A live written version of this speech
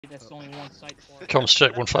That's only one site for it. Comms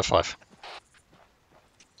check 155.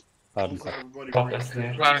 Pardon, sir.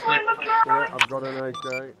 Yeah, I've got an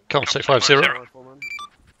AK. Comms check 50. Rifleman.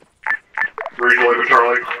 Regional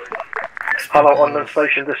Charlie. Hello, London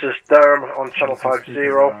Station, this is Durham on channel 50.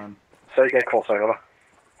 Say again, call sign, over.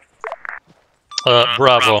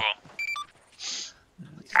 Bravo.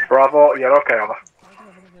 Bravo, yeah, okay, over.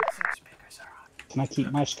 Can I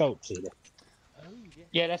keep my scopes either?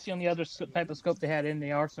 Yeah, that's the only other type of scope they had in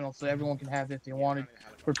the arsenal, so everyone can have it if they wanted.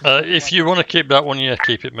 If you want to keep that one, yeah,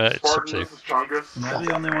 keep it, mate. It's up to you. Am I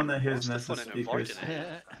the only one that hears Nessa's speakers?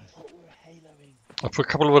 A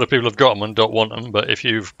couple of other people have got them and don't want them, but if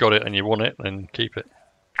you've got it and you want it, then keep it.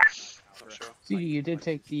 See, you did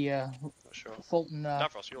take the Fulton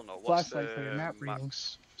flashlight for your map reading.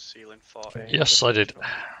 Yes, I did.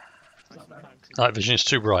 Night vision's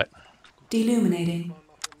too bright. Deluminating.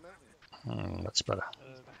 That's better.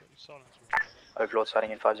 Overlord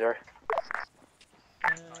signing in 50.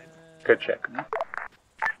 Good check.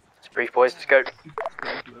 It's brief, boys, let's go.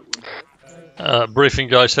 Briefing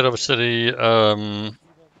guys, head over to the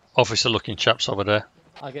officer looking chaps over there.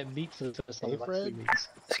 I get meat for the first time.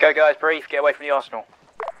 Let's go, guys, brief, get away from the arsenal.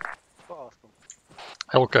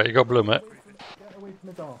 Okay, you got blue, mate. Get away from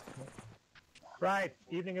the dark. Right,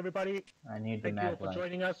 evening everybody. I need the Thank you all map for one.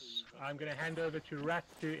 joining us. I'm going to hand over to Rat,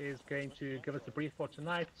 who is going to give us the brief for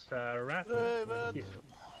tonight. Rat? Yes.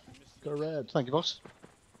 Go red. Thank you, boss.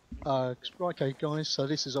 Right, okay, guys, so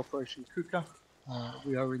this is Operation CUCA.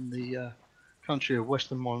 We are in the country of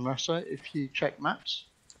Western Monrasa. If you check maps,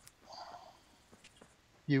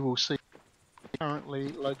 you will see currently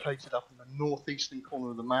located up in the northeastern corner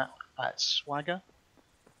of the map at Swagger.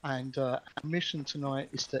 And our mission tonight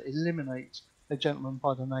is to eliminate a gentleman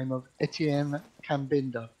by the name of Etienne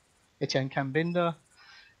Cambinda. Etienne Cambinda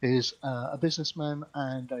is a businessman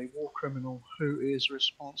and a war criminal who is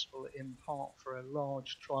responsible in part for a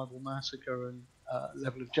large tribal massacre and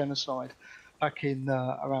level of genocide back in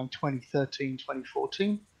around 2013,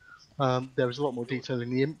 2014. There is a lot more detail in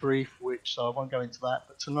the imp brief, which so I won't go into that.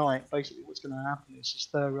 But tonight, basically what's going to happen is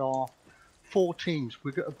there are 4 teams.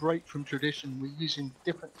 We've got a break from tradition. We're using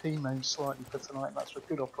different team names slightly for tonight. That's for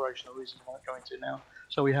good operational reasons I won't go into now.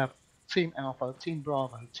 So we have Team Alpha, Team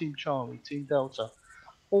Bravo, Team Charlie, Team Delta.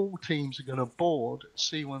 All teams are going to board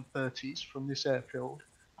C-130s from this airfield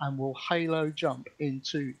and will halo jump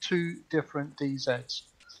into 2 different DZs.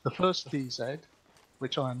 The first DZ,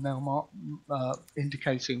 which I am now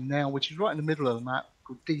indicating now, which is right in the middle of the map,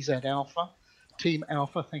 called DZ Alpha. Team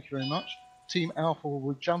Alpha, thank you very much. Team Alpha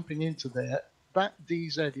will be jumping into there. That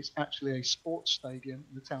DZ is actually a sports stadium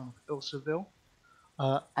in the town of Ilseville.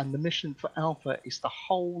 And the mission for Alpha is to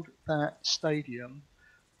hold that stadium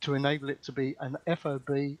to enable it to be an FOB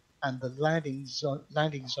and the landing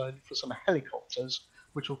zone for some helicopters,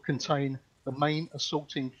 which will contain the main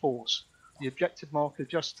assaulting force. The objective marker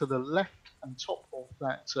just to the left and top of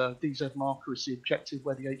that DZ marker is the objective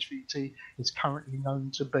where the HVT is currently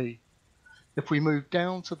known to be. If we move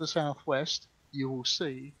down to the southwest, you will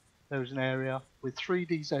see there is an area with 3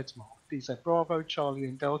 DZs marked, DZ Bravo, Charlie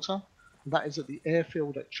and Delta. And that is at the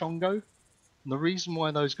airfield at Chongo. And the reason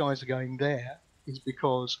why those guys are going there is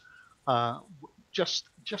because just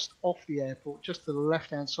off the airport, just to the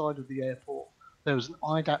left-hand side of the airport, there is an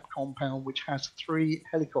IDAP compound which has 3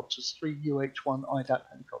 helicopters, 3 UH-1 IDAP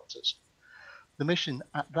helicopters. The mission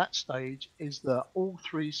at that stage is that all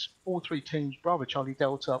three teams, Bravo, Charlie,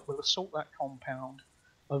 Delta, will assault that compound,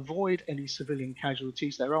 avoid any civilian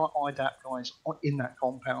casualties. There are IDAP guys in that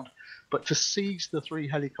compound, but to seize the 3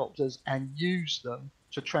 helicopters and use them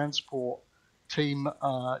to transport Team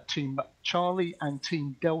Charlie and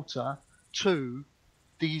Team Delta to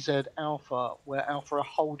DZ Alpha, where Alpha are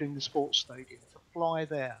holding the sports stadium, to fly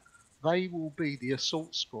there. They will be the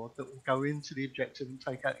assault squad that will go into the objective and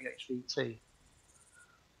take out the HVT.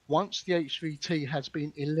 Once the HVT has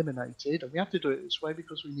been eliminated, and we have to do it this way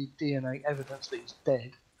because we need DNA evidence that he's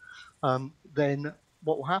dead, then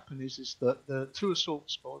what will happen is that the 2 assault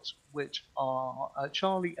squads, which are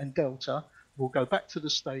Charlie and Delta, will go back to the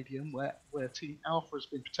stadium where Team Alpha has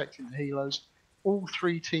been protecting the helos. All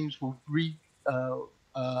 3 teams will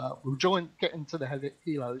get into the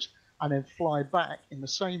helos and then fly back in the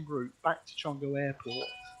same route back to Chongo Airport,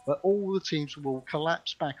 where all the teams will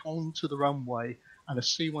collapse back onto the runway, and a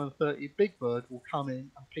C-130 Big Bird will come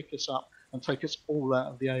in and pick us up and take us all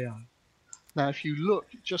out of the AO. Now, if you look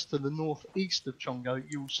just to the northeast of Chongo,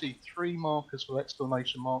 you will see 3 markers with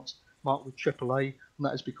exclamation marks marked with AAA, and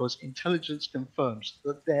that is because intelligence confirms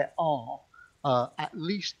that there are at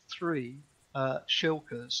least 3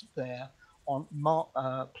 shilkers there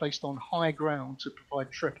placed on high ground to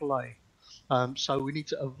provide AAA. So we need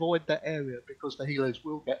to avoid that area because the helos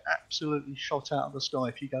will get absolutely shot out of the sky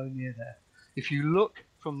if you go near there. If you look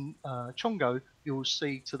from Chongo, you will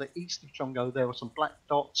see to the east of Chongo there are some black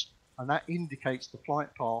dots, and that indicates the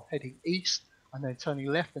flight path heading east and then turning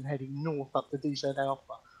left and heading north up to DZ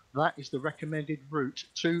Alpha. That is the recommended route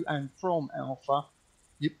to and from Alpha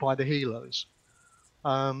by the helos.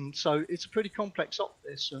 So it's a pretty complex op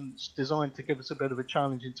this, and it's designed to give us a bit of a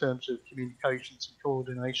challenge in terms of communications and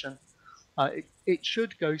coordination. It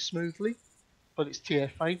should go smoothly, but it's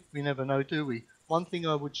TFA, we never know, do we? One thing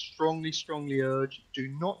I would strongly urge, do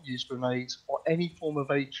not use grenades or any form of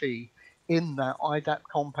HE in that IDAP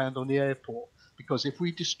compound on the airport, because if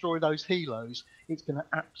we destroy those helos, it's going to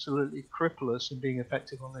absolutely cripple us in being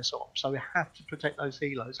effective on this op. So we have to protect those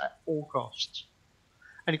helos at all costs.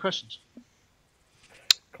 Any questions?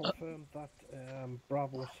 Confirm that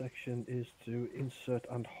Bravo section is to insert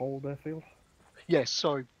and hold airfield? Yes,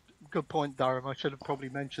 sorry. Good point, Durham. I should have probably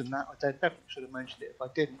mentioned that. I definitely should have mentioned it if I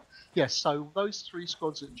didn't. Yes, so those 3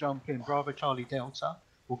 squads that jump in, Bravo, Charlie, Delta,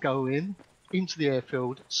 will go into the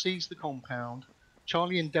airfield, seize the compound.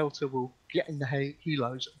 Charlie and Delta will get in the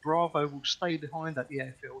helos. Bravo will stay behind at the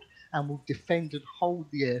airfield and will defend and hold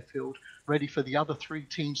the airfield, ready for the other 3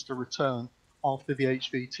 teams to return after the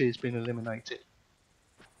HVT has been eliminated.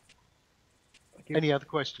 Any other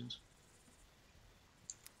questions?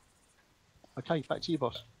 Okay, back to you,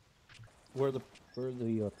 boss. Where are the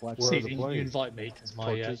flags? You invite me because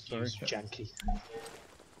my is janky.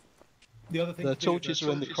 The other thing the torches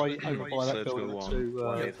are in the crate over by that building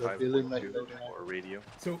to the illuminated building. Or radio.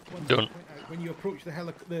 So done. When you approach the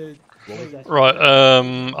helicopter, right.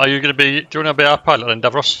 Are you going to be? Do you want to be our pilot then,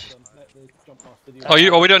 Davros? Oh,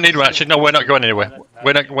 you? Oh, we don't need one actually. No, we're not going anywhere.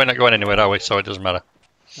 We're not going anywhere, are we? So it doesn't matter.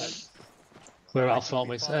 We're Alpha, aren't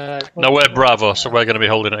we? No, we're Bravo, so we're going to be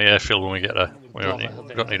holding at the airfield when we get there. We don't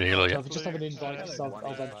need a helo yet. Just have an invite, because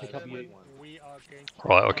I'll then pick up you.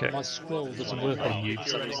 Right, okay. My scroll doesn't work on you.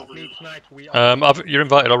 You're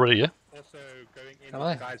invited already, yeah? Am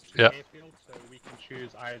I? Yeah. You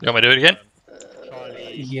want me to do it again?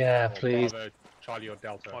 Yeah, please. Charlie or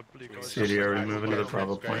Delta. CD, are we moving to the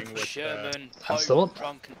Bravo point? Sherman, That's the one. Pope,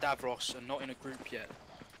 Drunk and Davros are not in a group yet.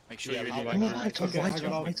 Make sure you're in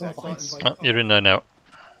You're in there now.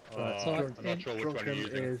 Drunken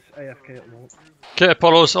is AFK at the moment. Okay,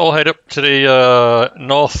 Apollos, all head up to the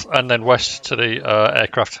north and then west to the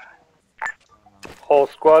aircraft. All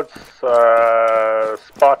squads,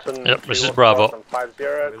 Spartan. Yep, this is Bravo.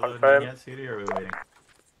 50, confirm. Yeah, CD, or are we waiting?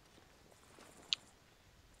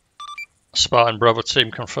 Spartan Bravo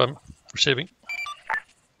team confirm. Receiving.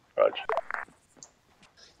 Roger.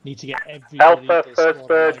 Need to get every Alpha first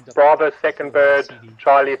bird, Bravo second bird,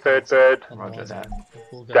 Charlie third bird, Roger that.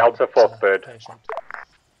 Delta fourth bird.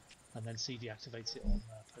 And then CD activates it on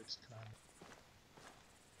post command.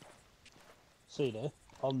 CD,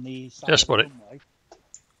 on the side yes, of the buddy. runway,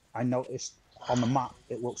 I noticed on the map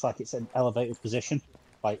it looks like it's an elevated position,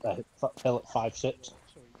 like hill at 5-6. Are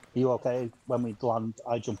you okay when we land?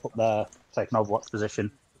 I jump up there, take an overwatch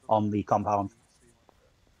position on the compound.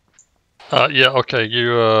 Yeah, okay. You,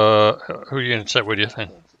 who are you going to take with you then?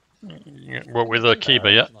 What with Kiba,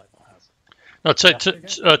 yeah? No, take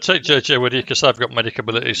JJ with you because I've got medic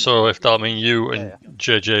ability. So if that'll mean you and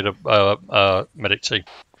JJ the medic team.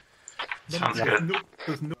 Sounds good.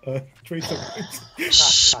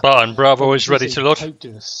 Spartan Bravo is ready to load. Pope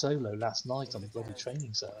doing a solo last night on the bloody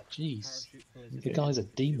training server. Jeez, the guy's a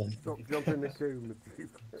demon.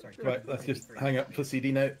 Right, let's just hang up for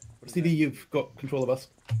CD now. CD, you've got control of us.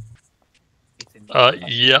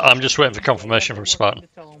 Yeah, I'm just waiting for confirmation from Spartan.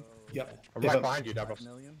 Yep. I'm right behind you, Davros.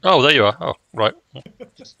 Oh, there you are. Oh, right.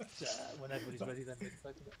 Just when everybody's ready, then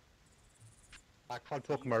I can't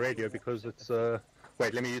talk on my radio because it's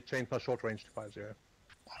wait, let me change my short range to 50.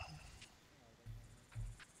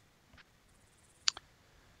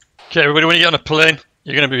 Okay, everybody, when you get on a plane,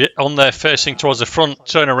 you're going to be on there facing towards the front,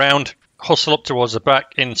 turn around, hustle up towards the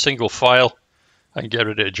back in single file, and get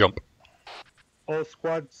ready to jump. All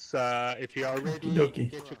squads, if you are ready,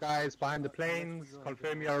 get your guys behind the planes,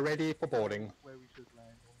 confirm you are ready for boarding.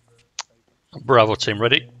 Bravo team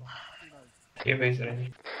ready. Guys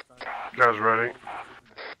ready.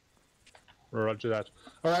 Roger that.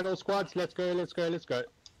 Alright, all squads, let's go.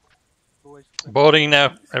 Boarding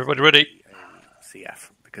now. Everybody ready?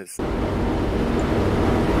 CF, because...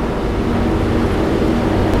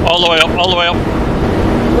 All the way up, all the way up.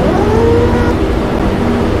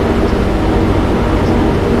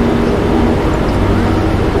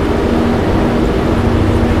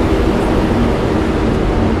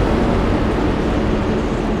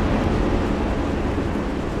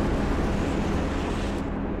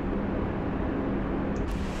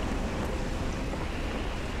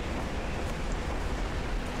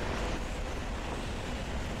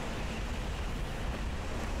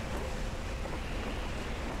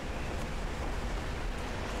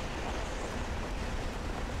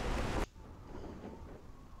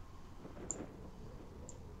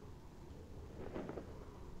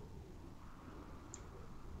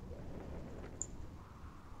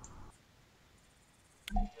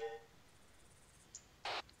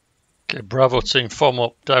 Okay, Bravo team, form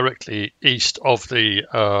up directly east of the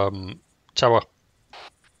tower.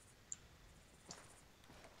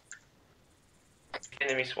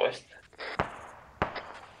 Enemies west.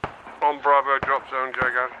 On Bravo, drop zone,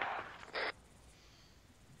 Jagan.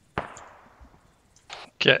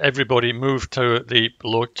 Okay, everybody move to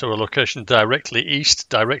a location directly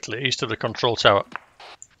east of the control tower.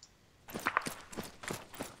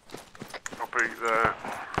 Copy there.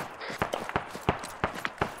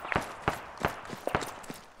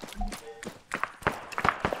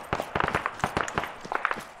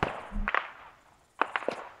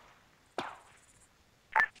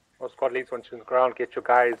 All squad leads onto the ground, get your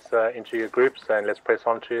guys into your groups and let's press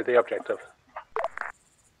on to the objective.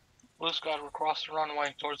 Blue squad, we're crossing the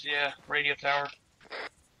runway towards the radio tower.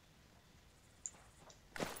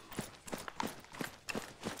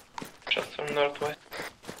 Just from northwest.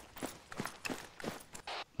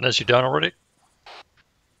 Nez, you down already?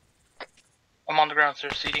 I'm on the ground, sir.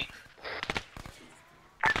 CD.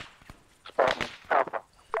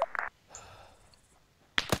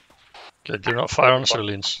 Okay, do not fire on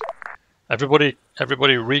civilians. Everybody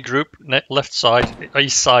regroup. Left side,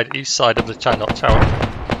 east side of the tower.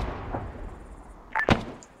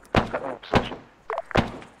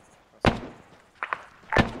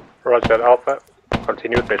 Roger, Alpha.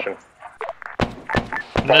 Continue with mission.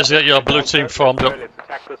 Nez, get your blue team formed up. Let's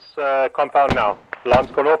attack this compound now.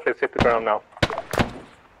 Alarms gone off, let's hit the ground now.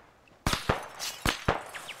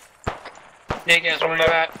 Hey guys, where are you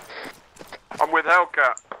at? I'm with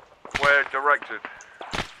Hellcat. We're directed.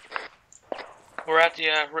 We're at the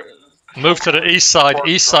Move to the east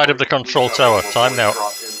side of the control tower. Time now.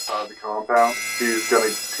 Inside the compound.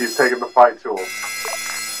 He's taking the fight to him.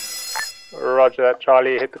 Roger that,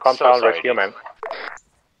 Charlie. Hit the compound, rescue your men.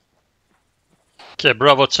 Okay,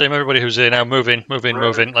 Bravo team, everybody who's here now, move in.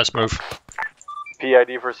 Let's move.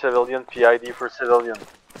 PID for civilian. PID for civilian.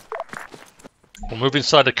 We'll move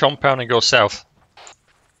inside the compound and go south.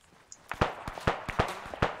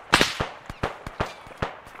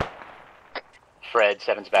 Fred,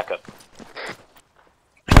 7's back up.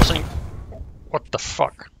 What the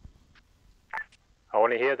fuck? I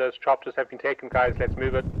want to hear those choppers have been taken, guys. Let's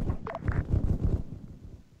move it.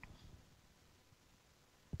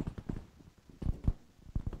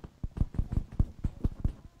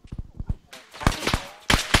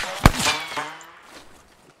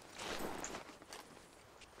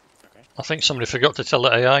 I think somebody forgot to tell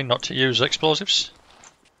the AI not to use explosives.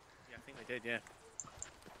 Yeah, I think they did, yeah.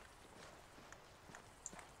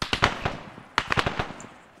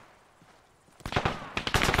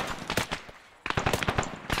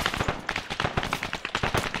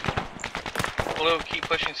 Blue, keep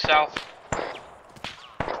pushing south.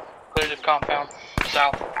 Clear the compound.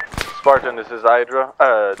 South. Spartan, this is Hydra.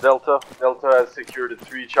 Delta. Delta has secured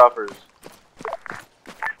 3 choppers.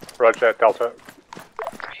 Roger, Delta.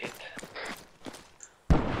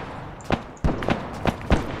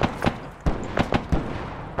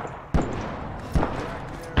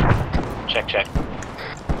 Check.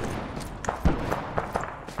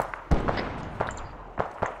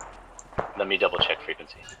 Let me double check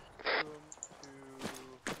frequency.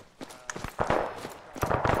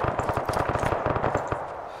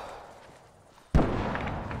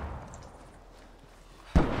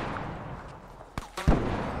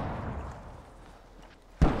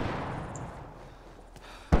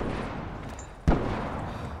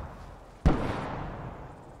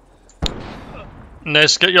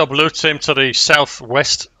 Nez, get your blue team to the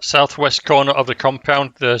southwest corner of the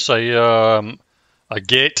compound. There's a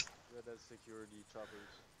gate.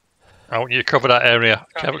 I want you to cover that area.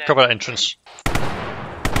 Cover that entrance.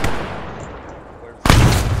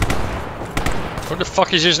 What the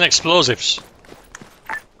fuck is using explosives?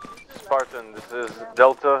 Spartan, this is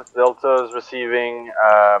Delta. Delta is receiving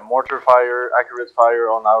mortar fire, accurate fire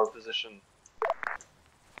on our position.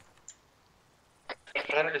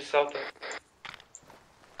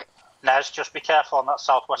 Nez, just be careful on that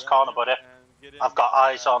southwest corner, buddy. I've got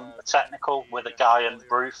eyes on the technical with a guy on the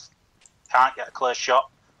roof. Can't get a clear shot,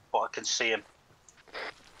 but I can see him.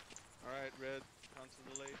 Alright, Red, on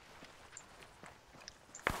to the lead.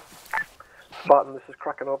 Spartan, this is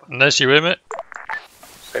Kraken over. Nez, you hear me?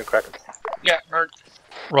 Same Kraken. Yeah, heard.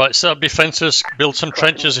 Right, set up defences, build some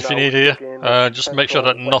trenches if you need here. Just make sure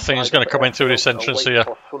that nothing is going to come in through this entrance here.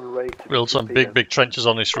 Build some big trenches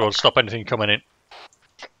on this road, stop anything coming in.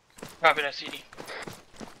 Copy that, CD.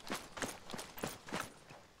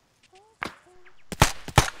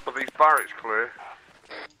 Are these barracks clear?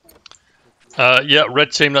 Yeah,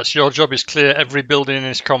 red team, that's your job, is clear every building in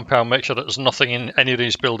this compound. Make sure that there's nothing in any of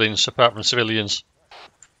these buildings apart from civilians.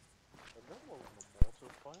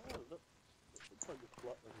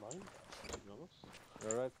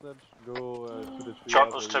 Alright, Sledge, go to the tree.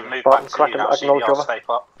 Choppers to move back to you now, CDR, stay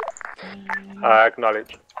put.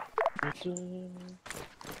 Acknowledge. Yeah,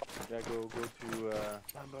 go to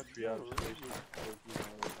triage station.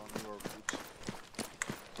 On your boots.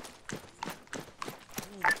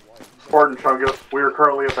 Spartan Chungus, we are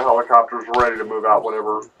currently at the helicopters, ready to move out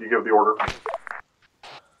whenever you give the order.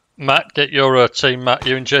 Matt, get your team, Matt,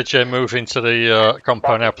 you and JJ move into the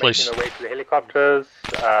compound now, please. Making their way to the helicopters.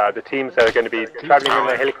 The teams that are going to be traveling in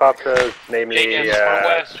the helicopters, namely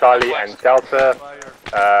Charlie and Delta.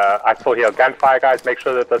 I still hear gunfire, guys. Make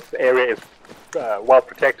sure that this area is well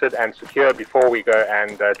protected and secure before we go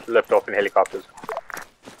and lift off in helicopters.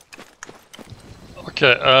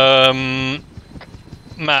 Okay,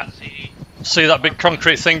 Matt, see that big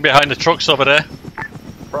concrete thing behind the trucks over there?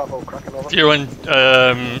 Bravo, cracking over. If you and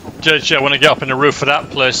JJ want to get up in the roof of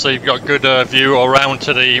that place so you've got good view around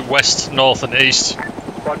to the west, north and east.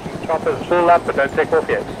 Watching choppers full up, but don't take off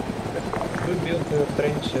yet. Could build a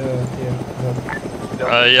trench here.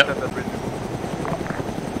 Yep.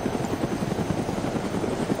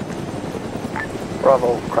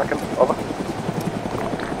 Bravo, cracking over.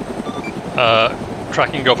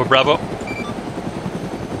 Cracking over Bravo.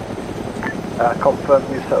 Confirm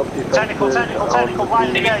you set up defenses Technical, right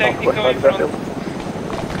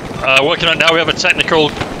working on it now, we have a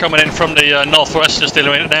technical coming in from the northwest, just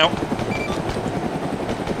dealing with it now.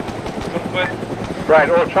 Right,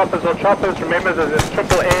 all choppers, remember that there's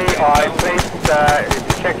AAA are in place.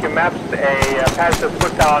 If you check your maps, a pad has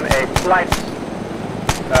put down a flight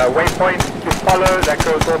waypoint to follow that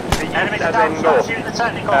goes off to the east and then north.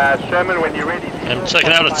 Sherman, when you're ready, I'm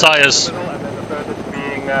taking out the tyres. And then the furthest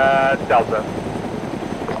being Delta.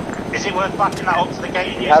 Is it worth backing that up to the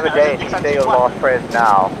gate? You have a gate, stay your last prayers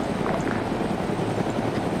now.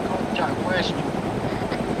 Contact west.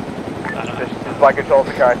 This is flight control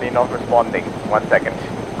for currently not responding. 1 second.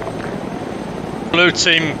 Blue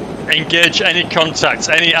team, engage any contacts,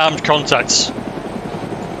 any armed contacts.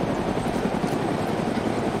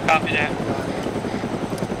 Copy that.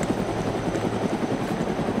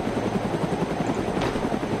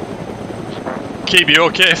 Keep you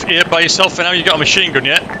okay here by yourself for now? You got a machine gun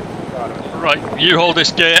yet? Right, you hold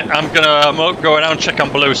this gate. I'm gonna go around and check on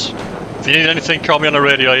blues. If you need anything, call me on the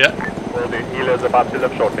radio, yeah? Will do. Healer's about to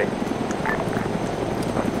lift shortly.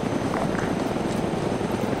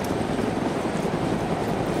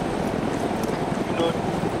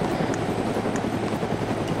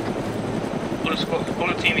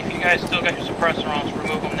 Blue team, if you guys still got your suppressor on, just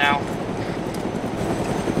remove them now.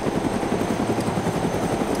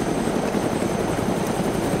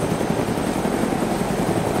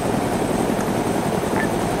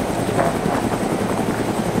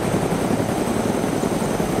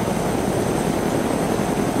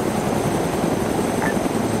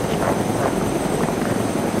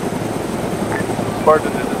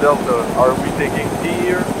 Spartan, this is Delta. Are we taking D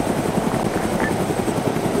here?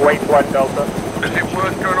 Wait 1 Delta. Is it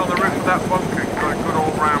worth going on the roof of that bunker? You've got a good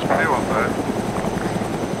all-round view up there.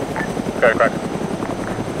 Go, crack.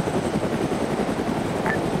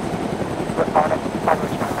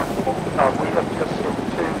 We have just seen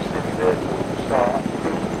 2 city vehicles the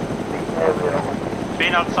area.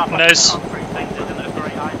 Being on top of Nice. concrete things isn't a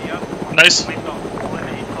great idea. Nice. We've got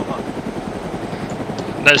limited cover.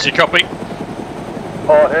 There's your copy.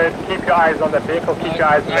 Keep your eyes on the vehicle, keep your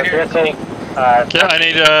eyes on the vehicle. Okay, I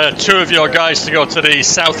need 2 of your guys to go to the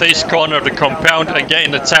southeast corner of the compound and get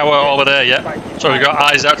in the tower over there, yeah? So we've got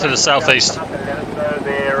eyes out to the southeast. Let us know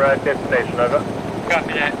their destination, over.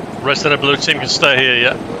 Copy that. Rest of the blue team can stay here,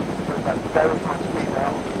 yeah?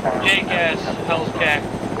 JCAS, Hellcat,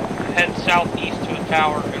 head southeast to a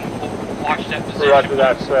tower and we'll watch that position. Roger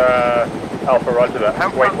that, Alpha, roger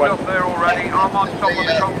that. Wait 1. Up there already. I'm on top of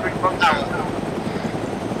the concrete bunker.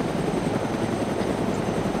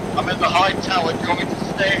 I'm in the high tower. Do you want me to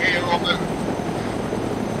stay here or move?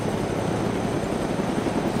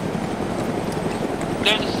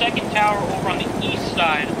 There's a second tower over on the east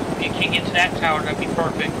side. If you can get to that tower, that'd be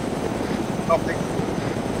perfect. Copy.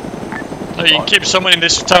 So you can keep someone in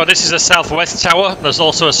this tower. This is a southwest tower. There's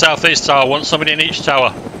also a southeast tower. I want somebody in each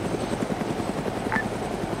tower.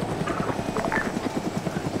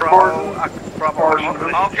 Bravo.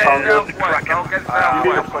 I'll get southwest. I'll get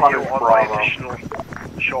southwest on you on my additional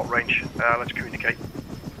short range. Let's communicate.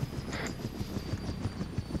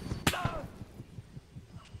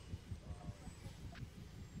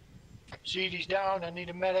 CD's down. I need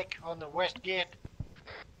a medic on the west gate.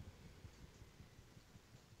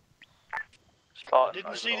 I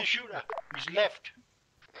didn't see the shooter. He's left.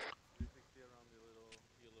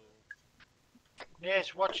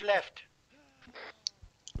 Yes, what's left?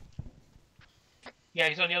 Yeah,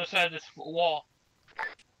 he's on the other side of this wall.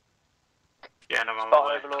 Yeah, no, I'm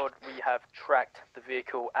Spartan Overlord, we have tracked the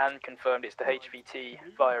vehicle and confirmed it's the HVT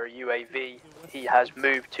via a UAV. He has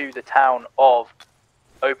moved to the town of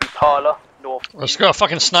Opipala, north. Let's go, a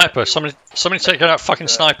fucking sniper. Somebody take out that fucking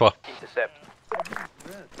sniper. Intercept.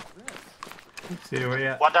 See where you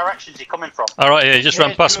at? What direction is he coming from? Alright, yeah, he just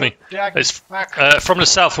ran past me. It's from the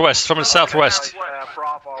southwest, from the southwest.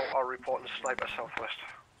 Bravo are reporting sniper southwest.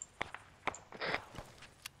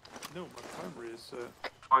 No, my primary is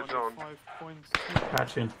 5.2.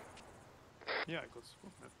 Patching. Yeah, I got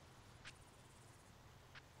spotted.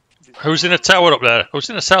 Who's in the tower up there? Who's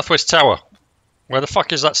in the southwest tower? Where the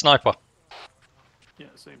fuck is that sniper? Yeah,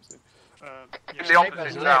 same. In the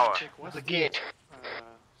opposite tower. The gate.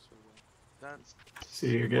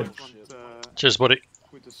 See you again. Cheers, buddy.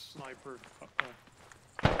 With the sniper.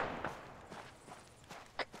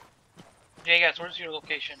 Jay, guys, where's your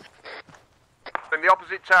location? In the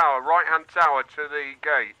opposite tower, right-hand tower to the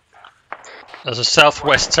gate. There's a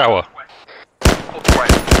southwest tower. Board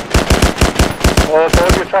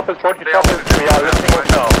your choppers, we are listening with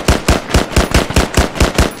now.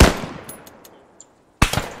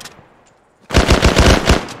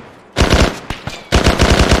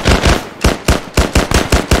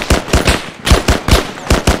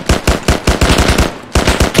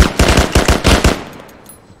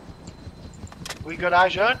 We got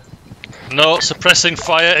eyes on? No, suppressing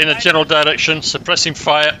fire in a general direction. Suppressing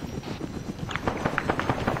fire.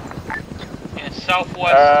 Yeah,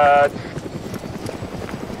 southwest.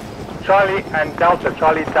 Charlie and Delta,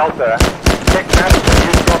 Charlie Delta. Check maps and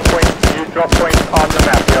use drop points on the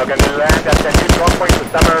map. We are going to land at the new drop point for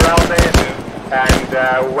somewhere around there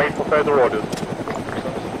and wait for further orders.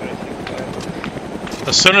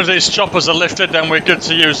 As soon as these choppers are lifted, then we're good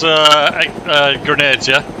to use grenades,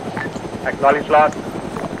 yeah? Acknowledge last.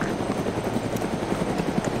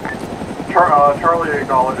 Charlie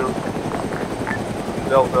acknowledges.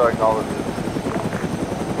 Delta acknowledges.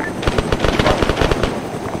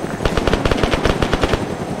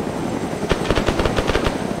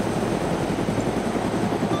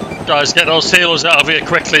 Guys, get those healers out of here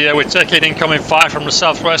quickly. Yeah, we're taking incoming fire from the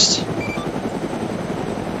southwest.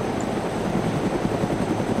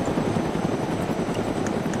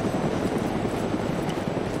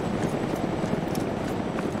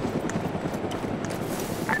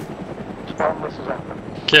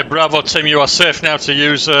 Okay, Bravo team, you are safe now to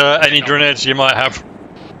use any grenades you might have.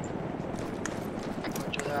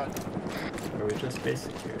 Are we just base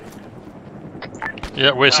security?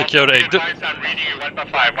 Yeah, we're security. I'm reading you 1 by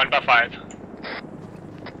 5, 1 by 5.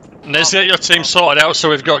 Let's get your team sorted out so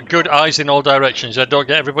we've got good eyes in all directions. Yeah, don't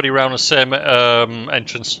get everybody around the same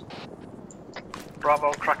entrance.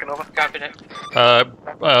 Bravo, cracking over. Copying it.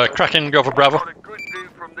 Kraken, go for Bravo.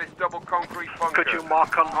 Could you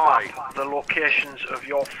mark on map the locations of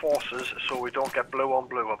your forces so we don't get blue on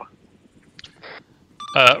blue over?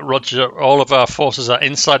 Roger, all of our forces are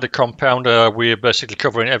inside the compound. We're basically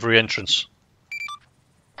covering every entrance.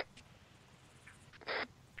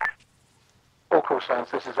 All call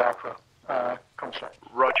signs, this is Alpha. Come straight.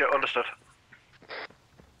 Roger, understood.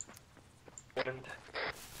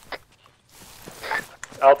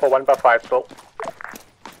 Alpha 1 by 5 still.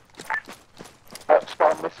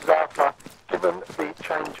 Spawn, this is Alpha. Given the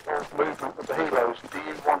change of movement of the helos, do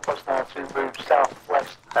you want us now to move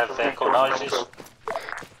southwest? Have vehicle noises.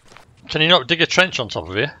 Can you not dig a trench on top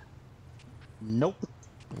of here? Nope.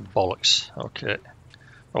 Bollocks. Okay.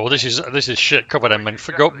 Oh, this is shit cover then, man.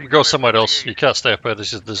 Go somewhere else. You can't stay up here.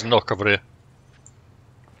 There's no cover here.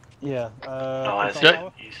 Yeah.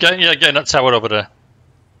 Get in that tower over there.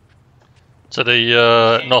 To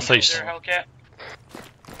the northeast.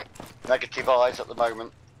 Negative eyes at the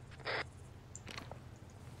moment.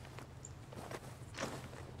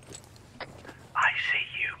 I see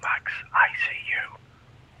you, Max. I see you.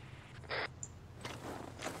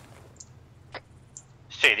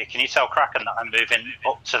 Steely, can you tell Kraken that I'm moving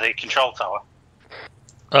up to the control tower?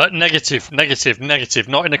 Negative.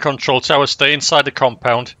 Not in the control tower. Stay inside the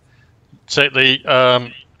compound. Take the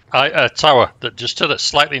tower that just to the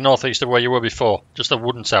slightly northeast of where you were before. Just a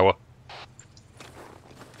wooden tower.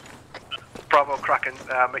 Bravo, Kraken,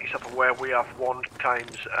 make yourself aware we have 1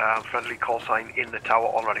 times friendly call sign in the tower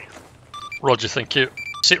already. Roger, thank you.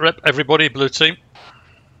 Sit rep, everybody, blue team.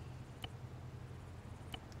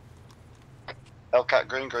 Hellcat,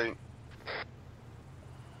 green.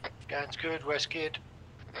 That's good, West Kid.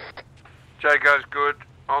 Jago's good,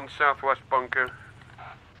 on southwest bunker.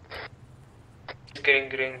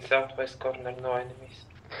 Green, southwest corner, no enemies.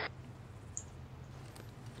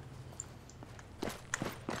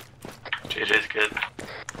 It is good.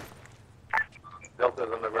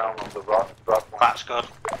 Delta's on the ground on the drop point. That's good.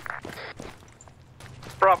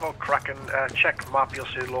 Bravo, Kraken. Check map. You'll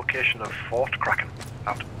see the location of Fort Kraken.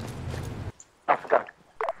 Out. Africa.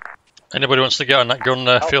 Anybody wants to get on that gun,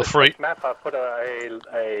 feel free. Map, I put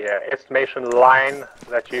a estimation line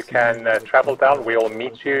that you can travel down. We will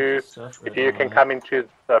meet you. If you can come into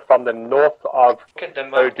from the north of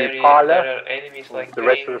Odupala, the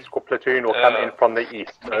rest of the squad platoon will come in from the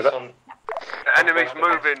east. Over. The enemy's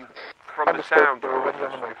moving from the sound.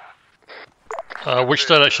 Which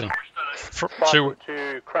direction?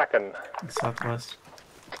 To Kraken. Southwest.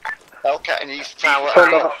 Hellcat in East Tower.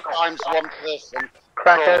 Times one person.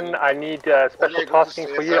 Kraken, I need special tasking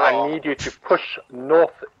for you. I need you to push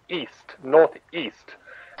northeast,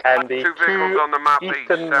 and the two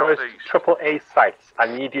easternmost AAA sites. I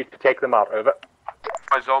need you to take them out. Over.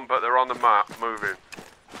 Eyes on, but they're on the map, moving.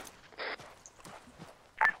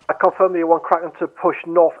 I confirm that you want Kraken to push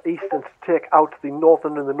northeast and to take out the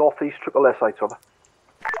northern and the northeast AAA sites. Over.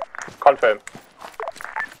 Confirm.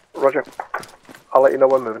 Roger. I'll let you know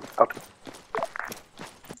when moving. Out.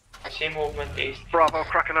 See movement east. Bravo,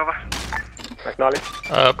 Kraken over. Acknowledge.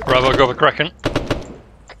 Bravo, go for Kraken.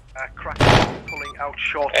 Kraken pulling out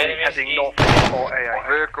shortly, heading northeast for AA.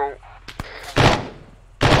 Vehicle.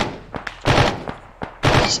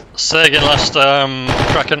 Say again last,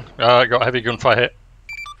 Kraken. Got heavy gunfire hit.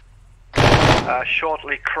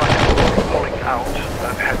 Shortly, Kraken pulling out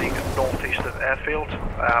and heading northeast of airfield.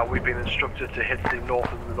 We've been instructed to hit the north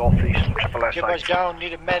and the northeast AAA sites. Give us down,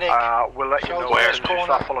 need a medic. We'll let you know when to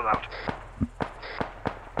start pulling out.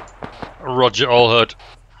 Roger, all heard.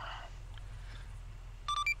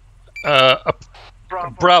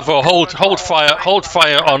 Bravo, hold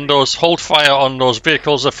fire on those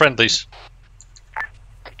vehicles of friendlies.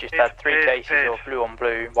 We just had 3 cases of blue on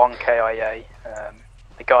blue, 1 KIA.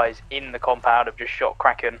 The guys in the compound have just shot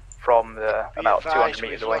Kraken from about 200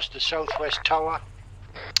 metres away. Lost the southwest tower.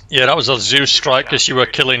 Yeah, that was a Zeus strike because you were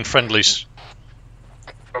killing friendlies.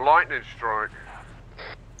 A lightning strike.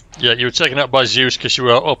 Yeah, you were taken out by Zeus because you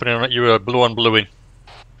were opening, you were blue on bluing.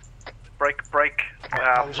 Break.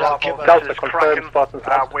 Bravo, this is Kraken.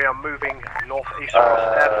 We are moving northeast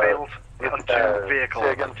across airfield onto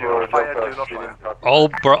vehicles. Do not fire, do not fire.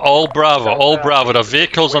 All Bravo. The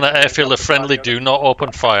vehicles on the airfield are friendly, do not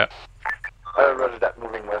open fire. Roger that,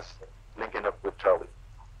 moving west, linking up with Charlie.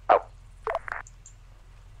 Out.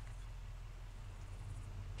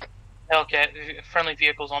 Okay, friendly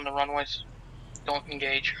vehicles on the runways. Don't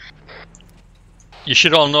engage. You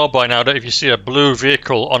should all know by now that if you see a blue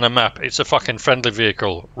vehicle on a map, it's a fucking friendly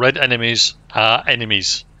vehicle. Red enemies are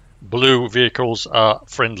enemies. Blue vehicles are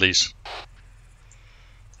friendlies.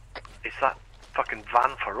 Is that fucking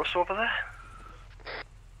van for us over there?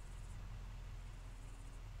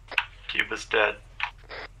 Cuba's dead.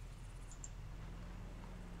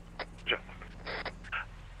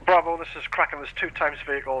 Bravo, this is Kraken. There's 2 times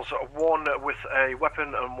vehicles, 1 with a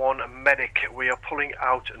weapon and 1 medic. We are pulling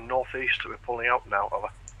out northeast. We're pulling out now. Over.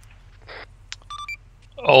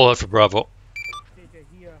 All out for Bravo.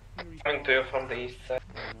 Coming to you from the east side.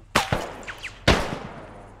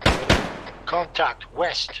 Contact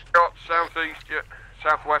west. Got southeast, yeah,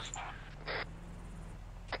 southwest.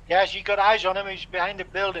 Yes, you got eyes on him. He's behind the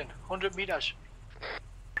building, 100 meters.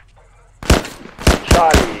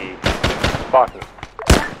 Charlie, Spartan.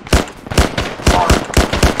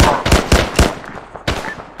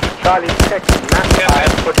 Charlie, check map. I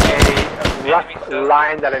have put a rough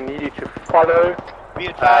line that I need you to follow from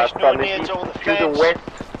the east to the west.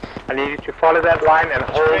 I need you to follow that line and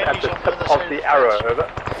hold at the tip of the arrow. Over.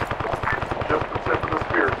 Just the tip of the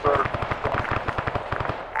spear, sir.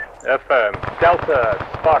 Affirm. Delta,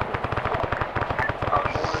 Spartan.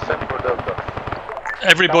 Central Delta.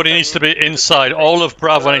 Everybody needs to be inside. All of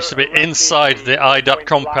Bravo needs to be inside the IDAP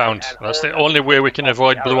compound. That's the only way we can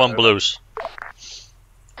avoid blue on blues.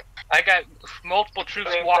 I got multiple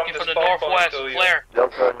troops walking from the northwest flare.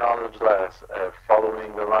 Delta knowledge last,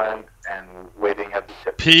 following the line and waiting at the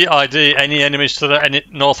tip. PID, any enemies to the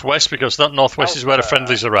northwest, because that northwest is where the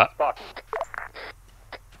friendlies are at.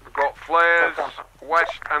 We've got flares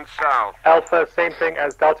west and south. Alpha, same thing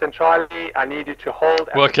as Delta and Charlie. I need you to hold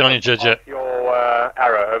working on your JJ. Your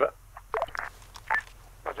arrow. Over.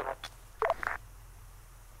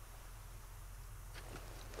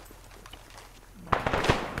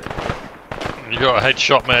 You got a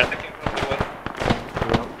headshot, mate.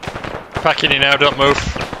 Packing in now, don't move.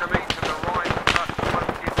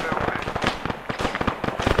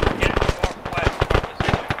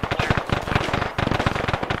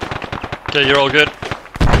 Okay, you're all good.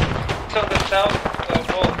 South,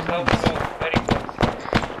 very close.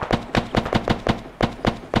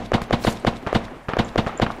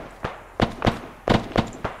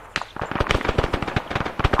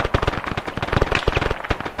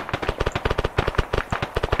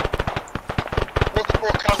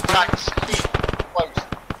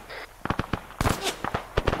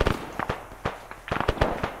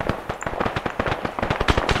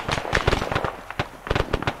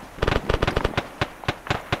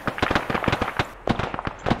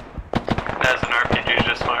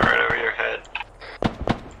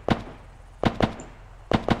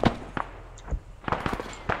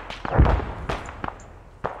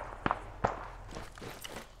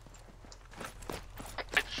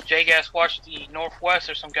 J-Gas, watch the northwest.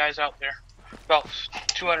 There's some guys out there. About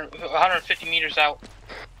 150 meters out.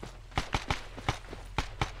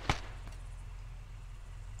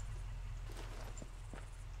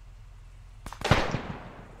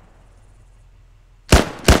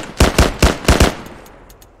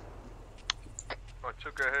 I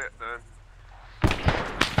took a hit then.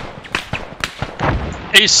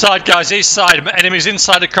 East side, guys, east side. Enemies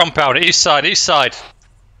inside the compound. East side, east side.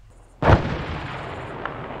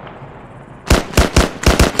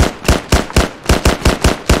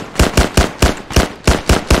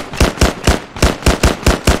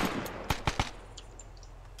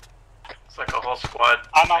 It's like a whole squad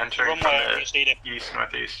entering from the east,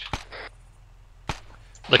 northeast.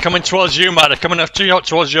 They're coming towards you, Matt. They're coming after you,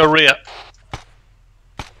 towards your rear.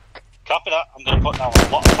 Copy that. I'm going to put down a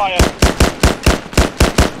lot of fire.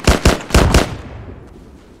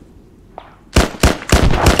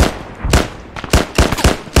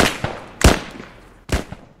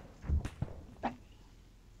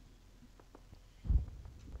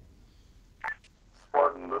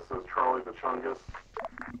 Spartan, this is Charlie the Chungus.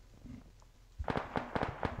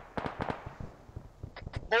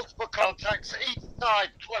 Multiple contacts, east side,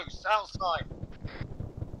 close, outside.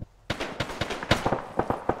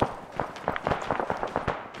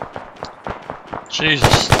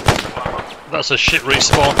 Jesus. That's a shit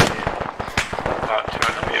respawn. About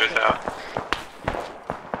 200 meters out.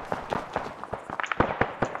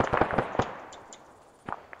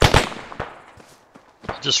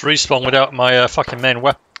 Just respawn without my fucking main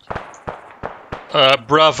weapon.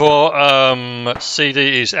 Bravo,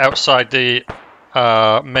 CD is outside the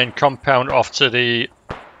main compound off to the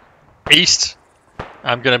east.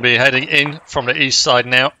 I'm going to be heading in from the east side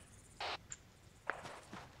now.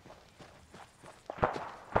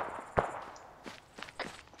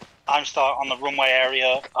 I'm still on the runway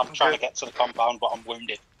area. I'm trying to get to the compound, but I'm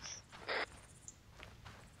wounded.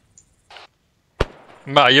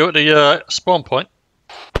 Matt, are you at the spawn point?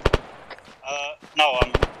 No,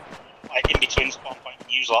 I'm like in between spawn point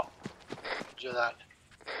and use lot. Do that.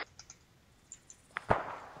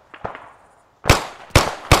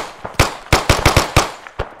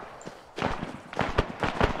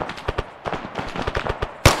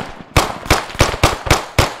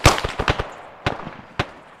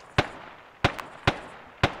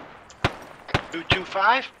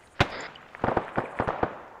 $225.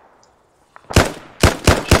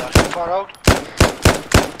 Far out.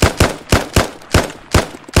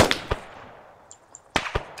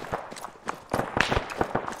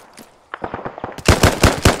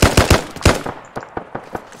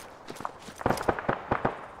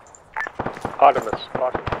 Artemis,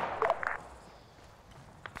 spotted.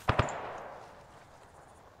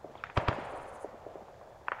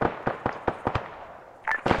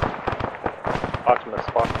 Artemis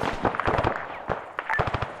spotted.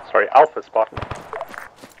 Sorry, Alpha spotted.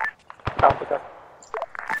 Alpha go.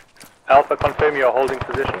 Alpha, confirm you are holding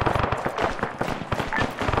position.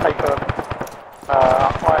 Paper.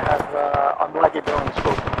 I'm lagging behind the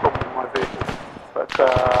squad from my vehicle, but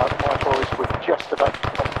my boys were just about to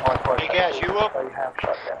come to my place. Hey guys, you up? They have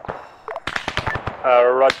shut down.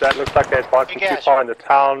 Roger that. Looks like they're advancing too far in the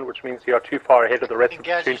town, which means you are too far ahead of the rest of the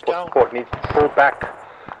platoon for support. Needs to pull back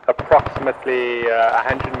approximately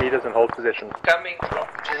 100 meters and hold position. Coming from.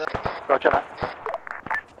 Roger that.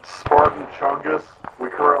 Spartan Chungus, we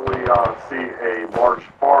currently see a large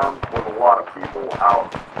farm with a lot of people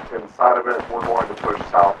out inside of it. We're going to push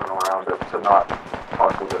south and around it to not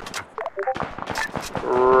fuck with it.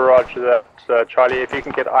 Roger that. Charlie, if you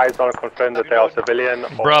can get eyes on and confirm that they are civilian.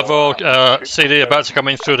 Bravo, CD about to come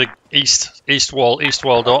in through the east wall,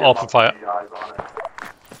 don't open fire.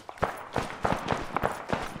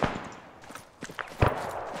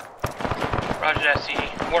 Roger that, CD.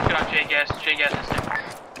 I'm working on J-Gas. J-Gas is in.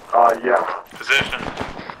 Yeah. Position.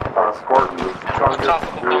 Spartan, this is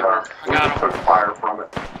Chungus. We just took fire from it.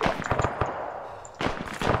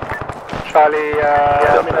 Charlie,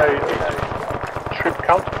 let me know troop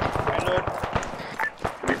count.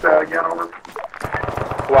 Can you say that again, over?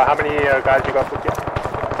 Well, how many guys you got with you?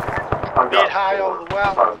 I've got high over the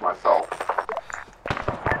well. besides myself.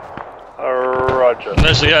 Roger. And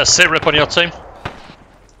there's a sit rip on your team.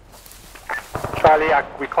 Charlie,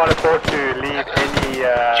 we can't afford to leave any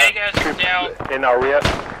troops down. in our rear.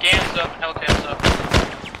 Gans up, Hellcats up.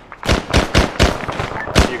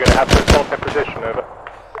 You're going to have to assault their position, over.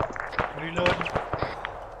 Reloading.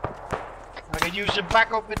 I can use the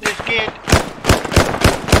backup with this gate.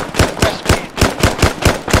 West gate.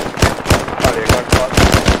 Charlie, going fast.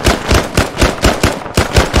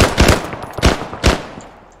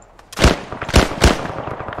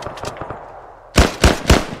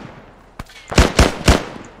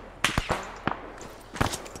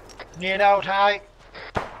 Near out high.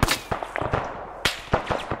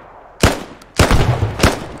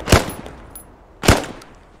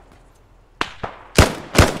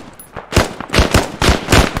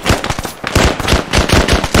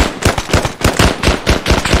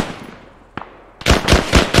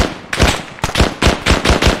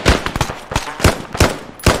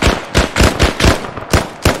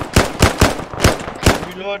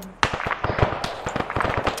 Reload.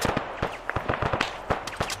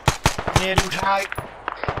 Near out high.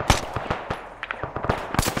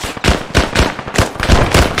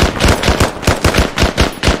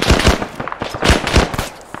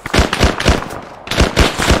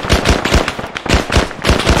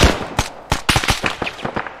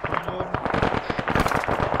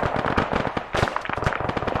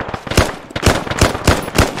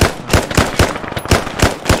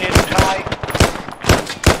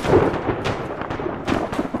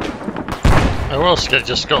 Who else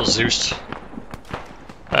just got Zeused?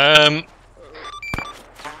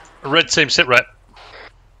 Red team, sit rep.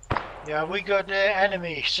 Yeah, we got the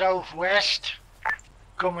enemy southwest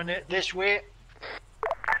coming this way.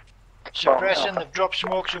 Suppressing, they've dropped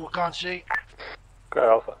smoke so we can't see. Go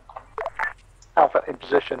Alpha. Alpha in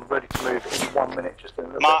position, ready to move in 1 minute, just in a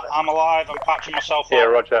little bit. I'm alive, I'm patching myself up. Yeah,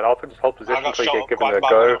 roger that. Alpha, just hold position so you get given a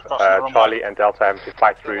go. Charlie and Delta having to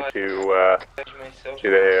fight through to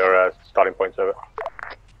their starting points over.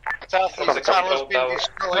 Got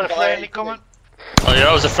a friendly coming. Oh yeah,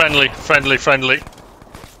 that was a friendly.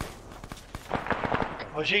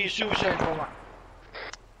 I see you suicide bomber.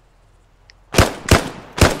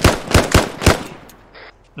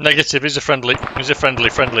 Negative, he's a friendly.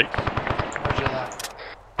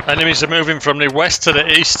 Enemies are moving from the west to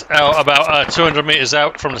the east, out about 200 meters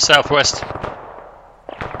out from the southwest.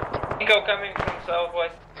 Echo coming from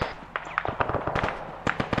southwest.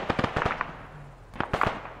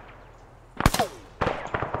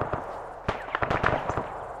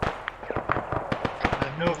 I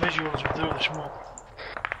have no visuals through the smoke.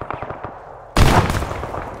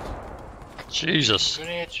 Jesus.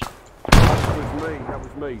 Grenades. That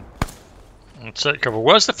was me. Take cover.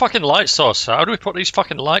 Where's the fucking light source? How do we put these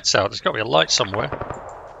fucking lights out? There's got to be a light somewhere.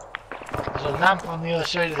 There's a lamp on the other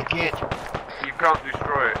side of the gate. You can't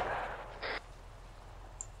destroy it.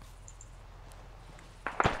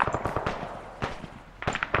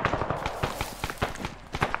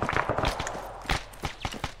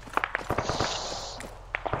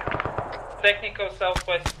 Technical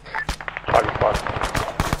southwest.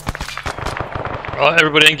 Right,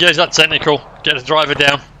 everybody engage that technical. Get the driver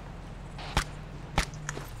down.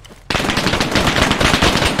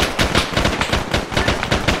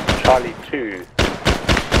 Charlie 2.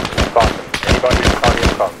 Spartan. Anybody with Charlie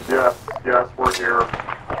and comms? Yes, we're here.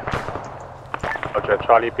 Roger,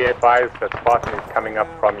 Charlie, be advised that Spartan is coming up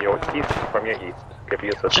from your east. Give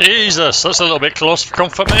you a assistance. Jesus, that's a little bit close for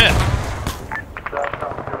comfort, mate.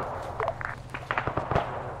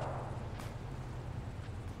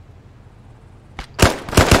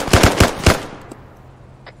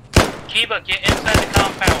 Kiba, get inside the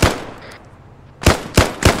compound.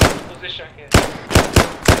 Position here.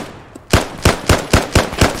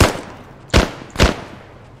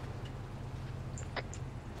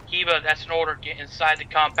 Kiba, that's an order. Get inside the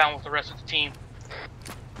compound with the rest of the team.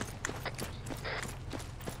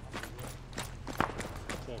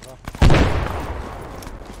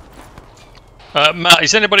 Matt,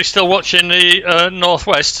 is anybody still watching the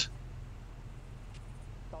northwest?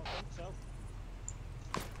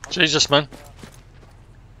 Jesus, man.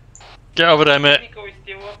 Get over there, mate. Technical is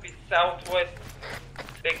still up, it's southwest.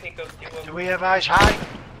 Technical still up. Do we have eyes high?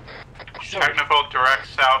 Technical direct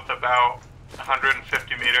south about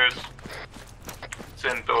 150 meters. It's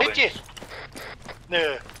in building. Hit it!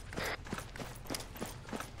 No.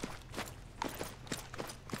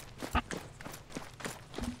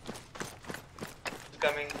 It's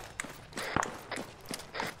coming.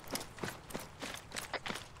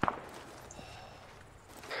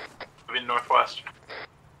 Moving northwest.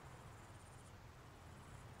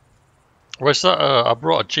 Where's that? I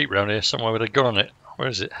brought a jeep round here somewhere with a gun on it. Where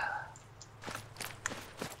is it?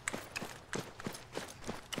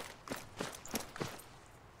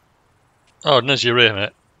 Oh, there's your rear, mate.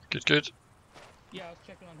 Good. Yeah, I was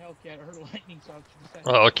checking on Hellcat. I heard lightning, so I was just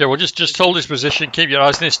Oh, okay, well just hold this position. Keep your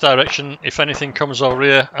eyes in this direction. If anything comes over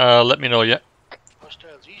here, let me know. Yeah.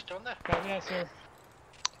 Hostiles east on there. Yeah, sir.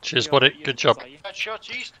 Cheers, buddy. Good job. Got shots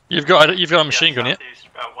east. You've got a machine gun,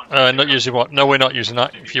 yeah? Not using what? No, we're not using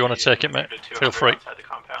that. If you want to take it, mate, feel free.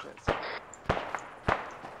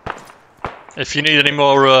 If you need any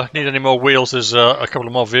more wheels, there's a couple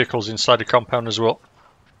of more vehicles inside the compound as well.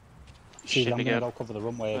 See, I'm going to go cover the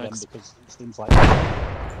runway again because it seems like and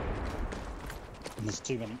there's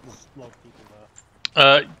too many. There's loads of people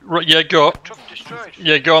there. Right, yeah, go. Truck destroyed.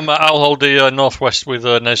 Yeah, go on, Matt. I'll hold the northwest with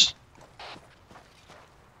Nez.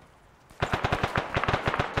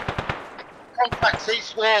 Contact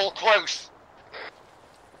east wall close.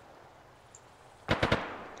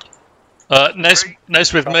 Nez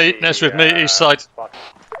with me. Nez with me. East side.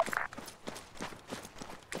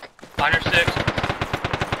 Minor 6.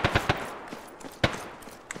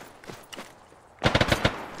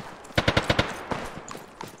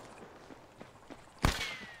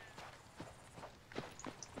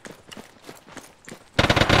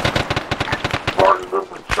 Spartan, this is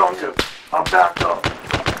Chungus. I'm back up.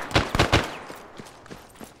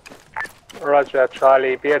 Roger,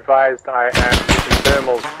 Charlie. Be advised, I am using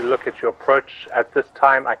thermals to look at your approach. At this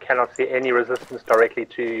time, I cannot see any resistance directly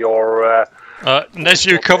to your... Nez,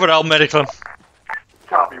 you cover. I'll medical him.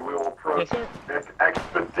 Copy, we will approach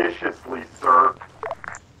expeditiously, sir.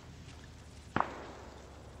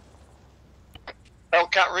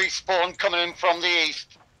 Hellcat respawn coming in from the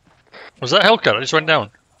east. Was that Hellcat? I just went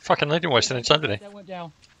down. Fucking they didn't waste any time, did he? That went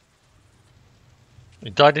down. He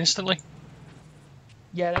died instantly?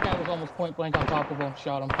 Yeah, that guy was almost point blank on top of him.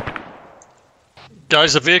 Shot him.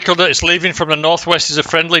 Guys, the vehicle that is leaving from the northwest is a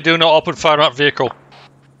friendly. Do not open fire on that vehicle.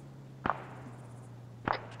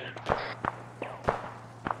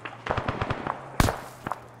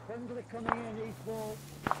 Friendly coming in, east wall.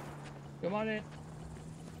 Come on in.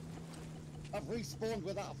 I've respawned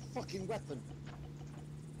without a fucking weapon.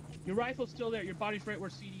 Your rifle's still there. Your body's right where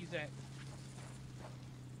CD's at.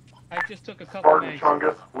 I just took a couple Spartan mags.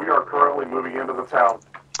 Chungus, we are currently moving into the town.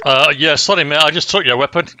 Yeah, sorry mate, I just took your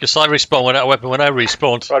weapon, because I respawned without a weapon when I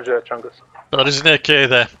respawned. Roger, Chungus. But there's an AK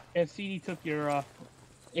there. And CD took your AT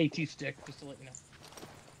stick, just to let you know.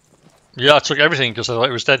 Yeah, I took everything, because I thought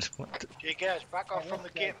it was dead. You guys, back off from the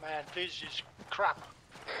gate, man. This is crap.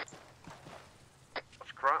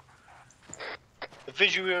 What's crap? The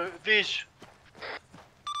visual,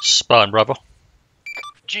 Spartan Bravo.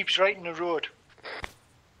 Jeep's right in the road.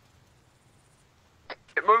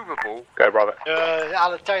 Movable. Go, brother.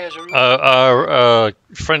 All the tires are... Our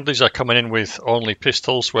friendlies are coming in with only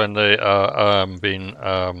pistols when they are being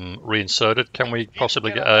reinserted. Can we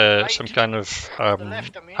possibly get some kind of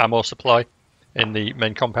ammo supply in the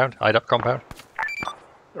main compound, hideout compound?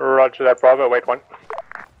 Roger that, Bravo. Wait one.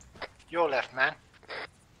 Your left, man.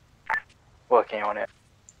 Working on it.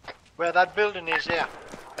 Where that building is there.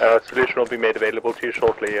 Solution will be made available to you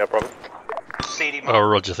shortly, Bravo. CD Oh,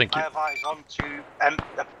 Roger, thank you. I have eyes on to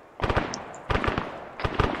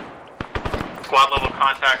Squad level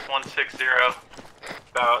contacts 160,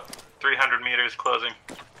 about 300 meters closing.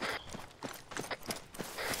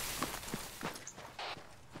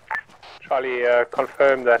 Charlie,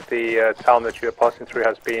 confirm that the town that you are passing through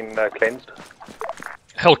has been cleansed.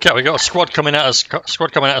 Hellcat, we got a squad coming at us.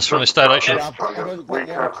 Squad coming at us from the state action. We have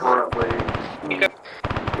currently...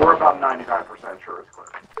 We're about 99% sure it's clear.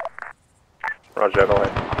 Roger, go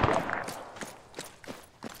ahead.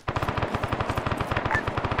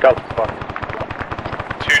 Delta spot.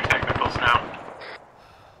 2 technicals now.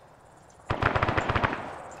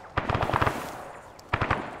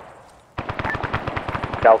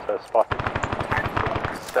 Delta spot.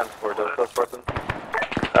 Stand for Delta, Spartan.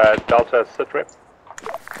 Delta sit rep.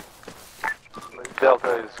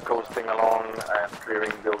 Delta is coasting along and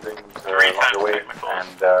clearing buildings along the way,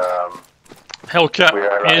 and Hellcat,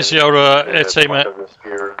 here's your AT, mate.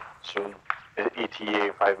 Soon.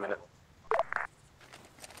 ETA 5 minutes.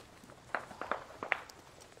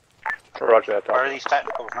 Roger, Where are these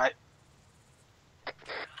technicals, mate?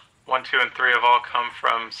 1, 2, and 3 have all come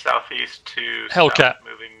from southeast to Hellcat. south,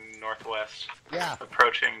 moving northwest. Yeah.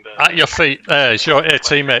 Approaching the... At your feet, there's your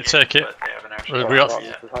AT, mate. Take it. They haven't actually... We got...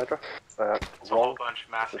 It's a whole bunch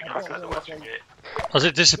massing outside the western gate. Has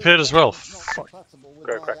it disappeared as well? Fuck.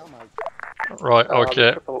 Right,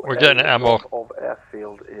 okay. We're getting ammo. Of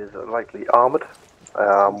airfield is likely armoured.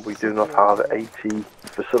 We do not have AT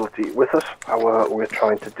facility with us. However, we're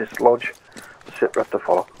trying to dislodge. Sit rep to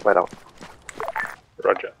follow. Right out.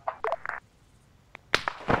 Roger.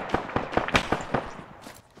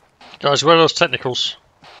 Guys, where are those technicals?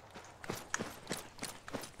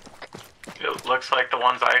 It looks like the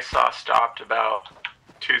ones I saw stopped about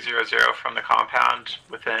 200 from the compound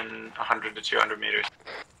within 100 to 200 meters.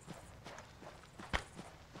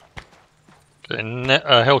 Okay,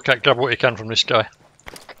 Hellcat, grab what you can from this guy.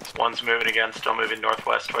 One's moving again, still moving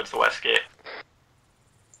northwest towards the west gate.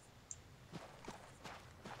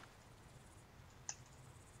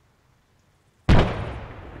 Trying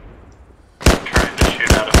to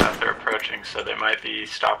shoot at them as they're approaching so they might be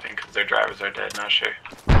stopping because their drivers are dead, not sure.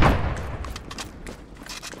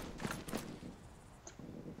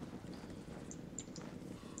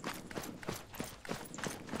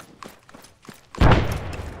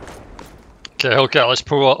 Okay, Hellcat, let's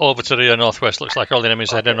pull over to the northwest. Looks like all the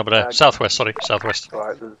enemies are heading over there. Southwest, sorry, southwest.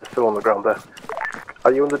 Right, they're still on the ground there.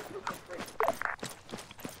 Are you on the...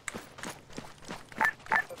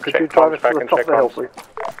 Could you drive us to the top of the hill, please?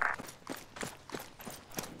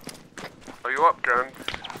 Are you up, Gun?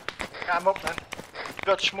 Yeah, I'm up, man.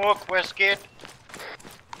 Got smoke, west gate.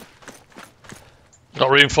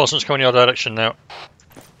 Got reinforcements coming your direction now.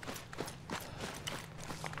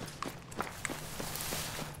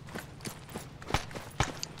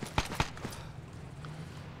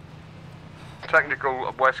 Technical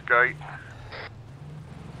at West Gate.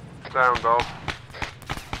 Sound off.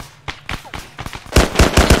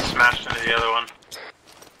 Smashed into the other one.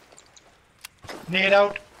 Nade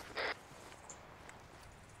out.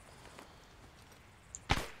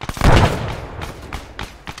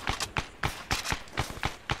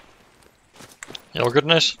 You all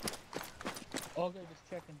goodness? All good, just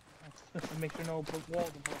checking. Just to make sure no walls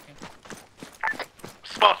are broken.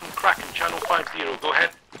 Spot and Kraken, channel 50, go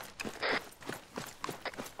ahead.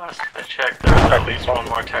 Last I checked, there was at least one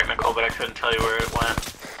more technical, but I couldn't tell you where it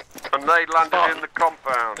went. And they landed in the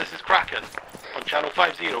compound. This is Kraken, on channel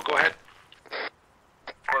 50, go ahead.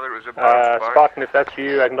 Whether it was a Spartan, if that's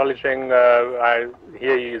you, acknowledging, I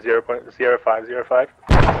hear you 0.0505.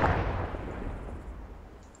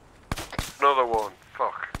 Another one,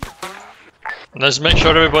 fuck. Let's make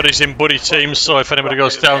sure everybody's in buddy teams, so if anybody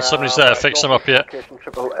goes down, somebody's there, fix them up yet.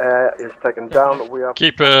 Triple Air is taken down. We have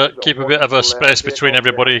Keep a bit of a space between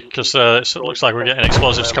everybody, because it looks like we're getting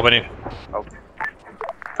explosives coming in. Okay.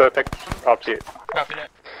 Perfect, up to you. Copy that.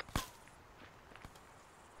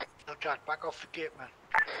 Hellcat, back off the gate, man.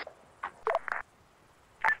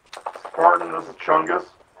 Spartan, this is Chungus.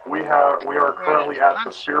 We are currently at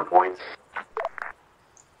the spear point.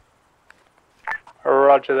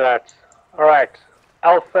 Roger that. Alright,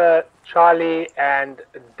 Alpha, Charlie, and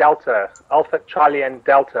Delta. Alpha, Charlie, and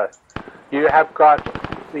Delta. You have got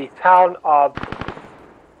the town of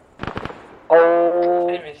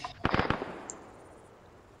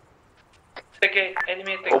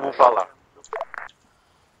Obufala.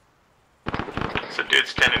 So dude's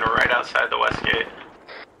standing right outside the west gate.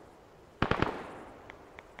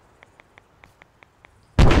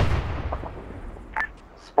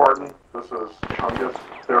 Spartan, this is Chungus.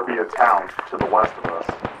 There'll be a town to the west of us.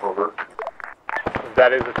 Over.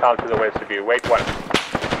 That is the town to the west of you. Wait one.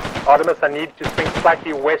 Artemis, I need to swing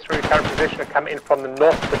slightly west from your current position and come in from the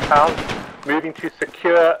north of the town, moving to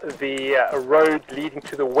secure the road leading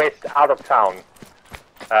to the west out of town.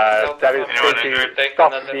 That is going to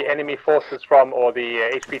stop the enemy forces from, or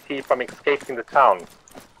the HPT from escaping the town.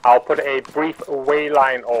 I'll put a brief way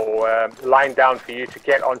line or line down for you to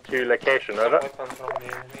get onto location, over.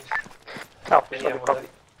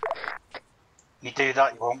 You do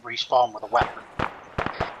that, you won't respawn with a weapon.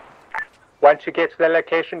 Once you get to the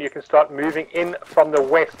location, you can start moving in from the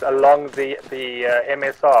west along the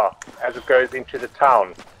MSR as it goes into the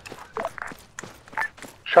town.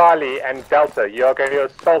 Charlie and Delta, you are going to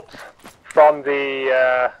assault from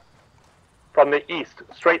the east,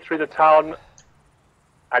 straight through the town.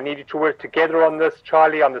 I need you to work together on this.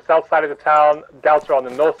 Charlie on the south side of the town, Delta on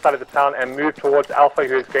the north side of the town, and move towards Alpha,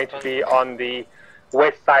 who is going to be on the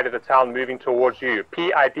west side of the town, moving towards you.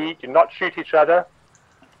 PID, do not shoot each other,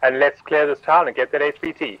 and let's clear this town and get that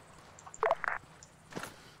HPT.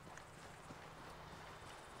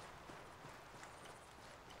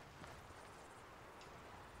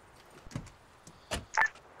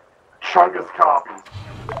 Chungus copy.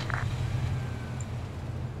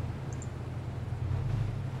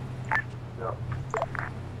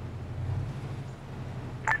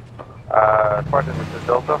 Spartan, this is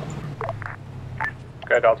Delta.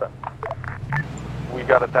 Go Delta. We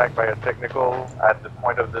got attacked by a technical at the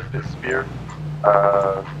point of this spear.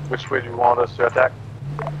 Which way do you want us to attack?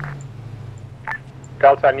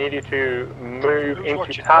 Delta, I need you to move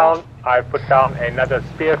into town. I've put down another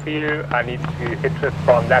spear for you. I need to hit it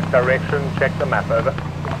from that direction. Check the map, over.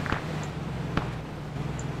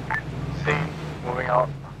 Scene, moving out.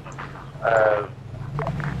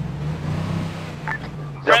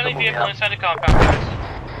 Friendly vehicle inside the compound, guys.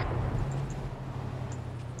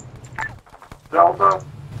 Delta,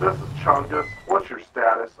 this is Chungus. What's your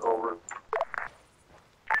status? Over.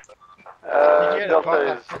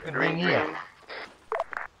 Delta is green.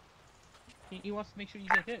 He wants to make sure you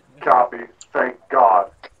get hit. Copy. Thank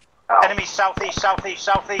God. Out. Enemy southeast, southeast,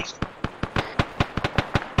 southeast.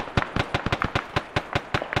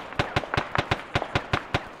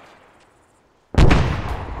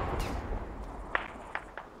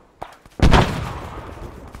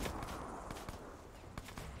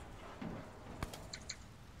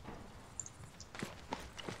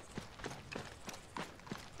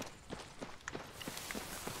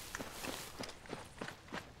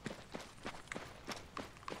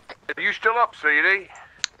 Are you still up, CD?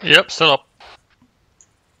 Yep, still up.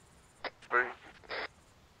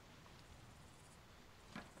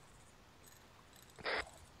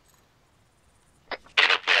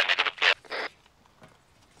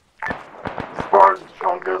 Spartan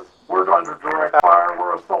Chungus, we're under direct fire.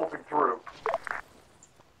 We're assaulting through.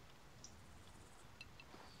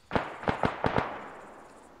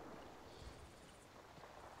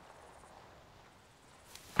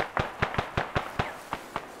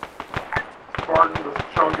 Spartan, this is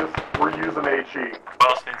Chungus. We're using HE. Who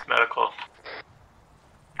else needs medical?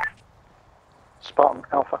 Spartan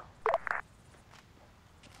Alpha.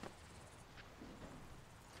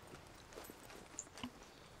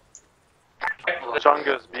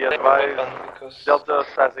 Chungus, be advised, Delta is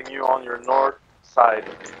passing you on your north side.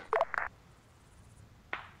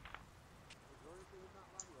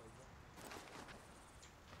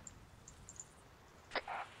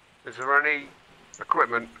 Is there any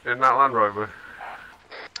equipment in that Land Rover?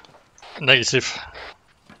 Negative.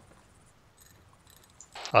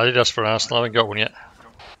 I did ask for an Arsenal, I haven't got one yet.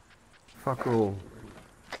 Fuck all.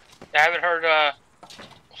 I haven't heard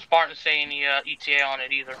Spartan say any ETA on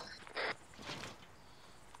it either.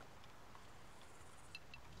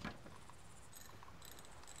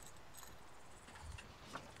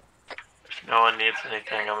 If no one needs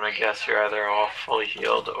anything, I'm gonna guess you're either all fully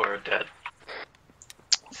healed or dead.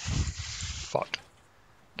 Fuck.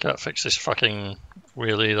 Can't fix this fucking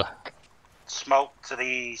wheel either. Smoke to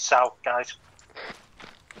the south, guys.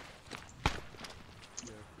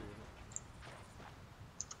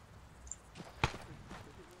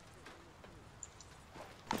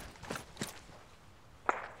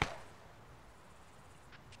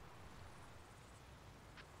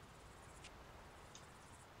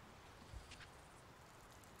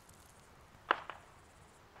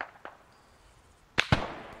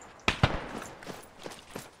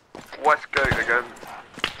 West Gate again.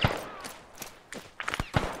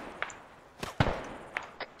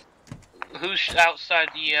 Who's outside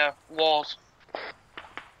the walls?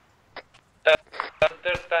 Third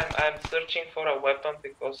time I'm searching for a weapon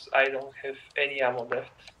because I don't have any ammo left.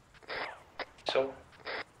 So.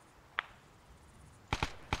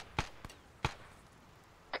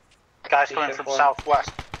 Guys coming from southwest.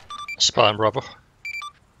 Spartan Bravo.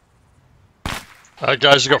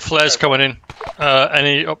 Guys, we've got flares coming in.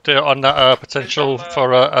 Any update on that potential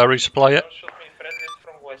for a resupply yet?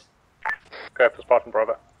 Go for Spartan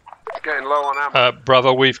Bravo. Getting low on ammo.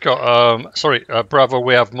 Bravo, we've got, Bravo,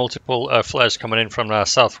 we have multiple flares coming in from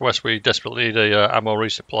southwest. We desperately need a ammo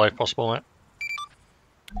resupply if possible, mate.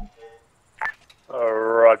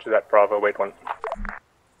 Roger that, Bravo, wait one.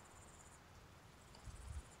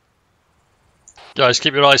 Guys,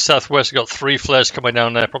 keep your eyes southwest. We've got 3 flares coming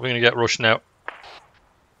down there, probably going to get rushed now.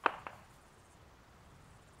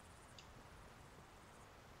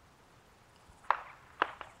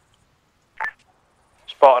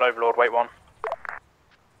 Spartan Overlord, wait one.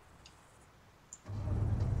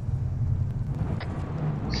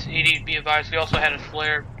 CD, be advised, we also had a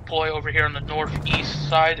flare deploy over here on the northeast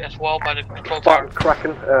side as well by the control Spartan tower.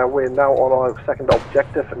 Kraken, we're now on our second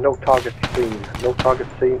objective. No target seen. No target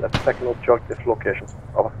seen at the second objective location.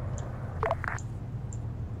 Over.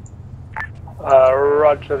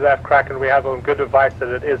 Roger that, Kraken. We have on good advice that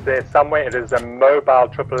it is there somewhere. It is a mobile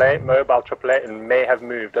AAA, and may have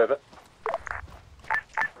moved. Over.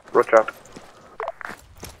 Roger.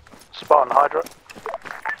 Spartan Hydra.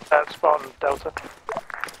 Spartan Delta.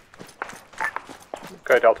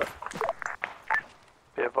 Go Delta.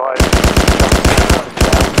 Be advised.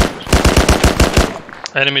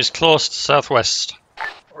 Enemies close to southwest.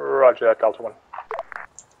 Roger that, Delta 1.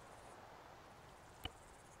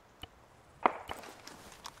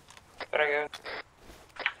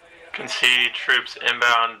 Can see troops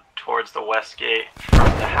inbound towards the west gate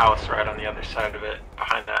from the house right on the other side of it,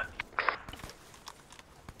 behind that.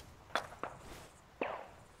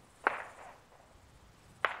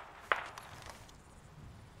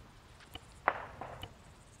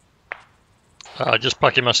 Just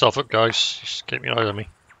packing myself up, guys. Just keep your eye on me.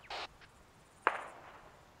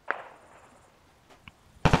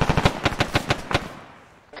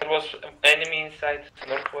 There was enemy inside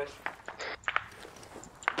northwest.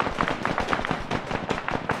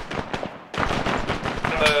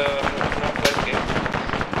 Northwest gate.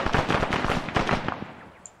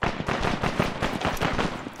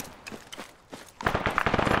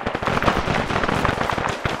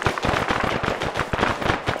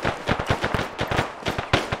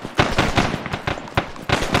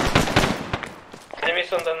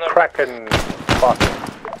 Enemies on the north. Kraken.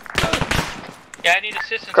 Yeah, I need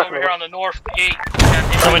assistance over here on the north gate.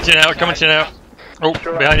 Coming to you now, coming to you now. Oh,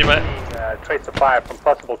 behind you, mate. Trace of fire from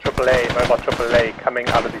possible AAA, mobile AAA coming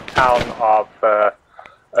out of the town of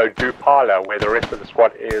Dupala, where the rest of the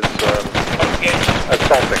squad is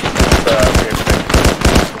assaulting.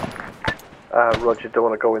 Roger, don't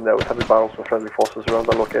want to go in there with heavy barrels and friendly forces around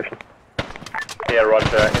the location. Yeah,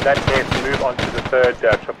 Roger. In that case, move on to the third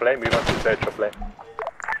AAA. Move on to the third AAA.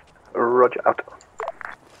 Roger, out.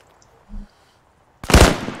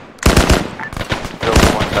 Delta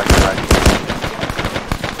 1 second, right.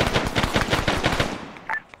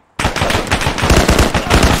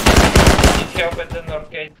 Open the north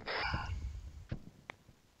gate.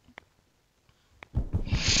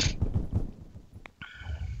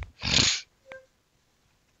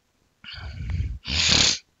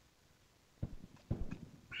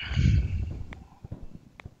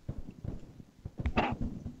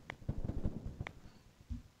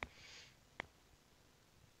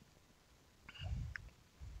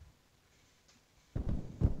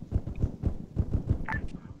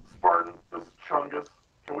 Spartan, this is Chungus.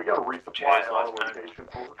 Can we get a resupply at our location,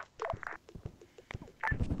 over?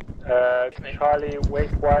 Charlie,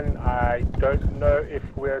 wait one. I don't know if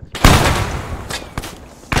we're.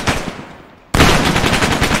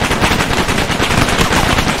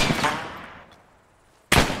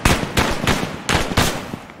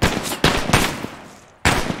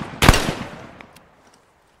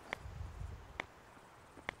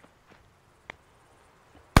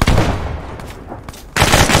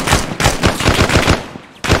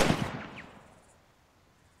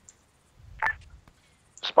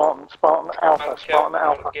 Spartan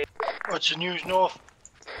Alpha. What's the news, North?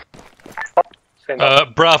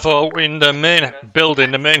 Bravo, in the main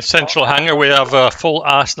building, the main central hangar, we have a full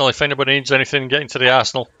arsenal. If anybody needs anything, get into the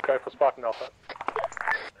arsenal. Go for Spartan Alpha.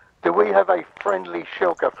 Do we have a friendly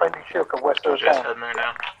shilker west of Just town? heading there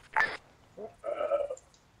now.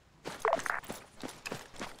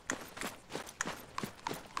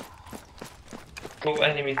 No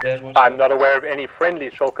enemies there. I'm not aware of any friendly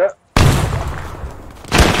shulker.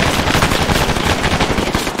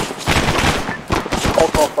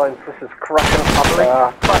 All signs, this is Kraken.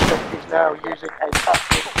 Kraken is now using a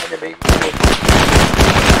captured enemy.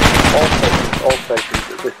 All stations,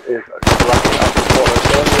 this is Kraken. As reported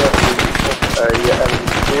earlier, we took a enemy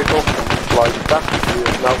vehicle and flying back. We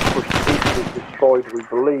have now pushed east. We've destroyed, we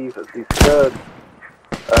believe, the third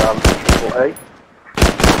AAA.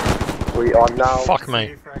 We are now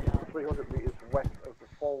 300 meters west of the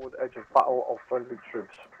forward edge of battle of friendly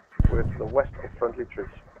troops. We're to the west of friendly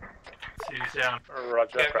troops. City's down.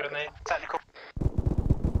 Roger. Technical.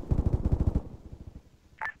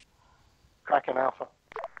 Kraken Alpha.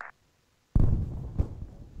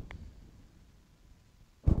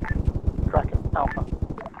 Kraken Alpha.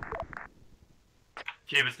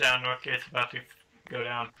 Cuba's down, North Gate's about to go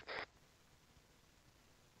down.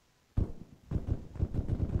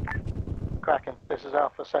 Kraken, this is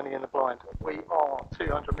Alpha sending in the blind. We are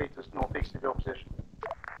 200 meters northeast of your position.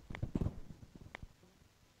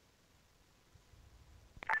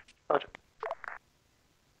 Roger.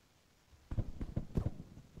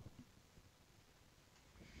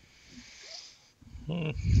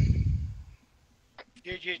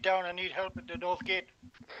 JJ's down, I need help at the north gate.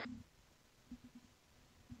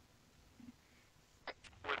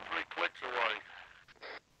 We're 3 clicks away.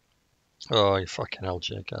 Oh, you fucking hell,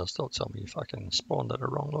 Jackass. Don't tell me you fucking spawned at the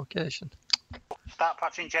wrong location. Start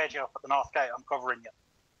patching JJ up at the north gate. I'm covering you.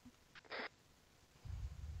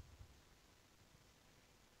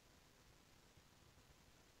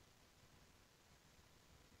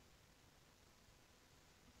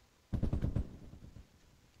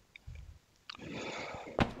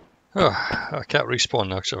 Oh, I can't respawn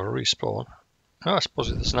now, so I'll respawn. Oh, I suppose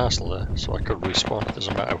there's an arsenal there, so I could respawn. It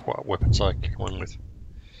doesn't matter what weapons I come in with.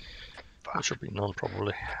 Which should be none,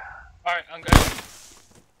 probably. Alright, I'm good.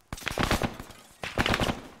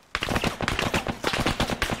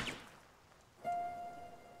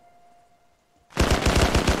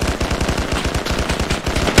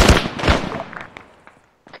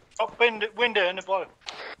 Up window in the bottom.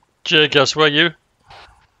 Jackass, where are you?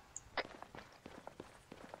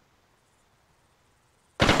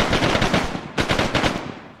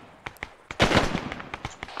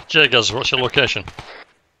 Jagaz, what's your location?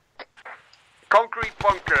 Concrete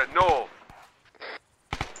bunker, north.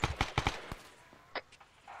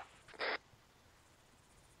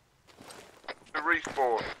 The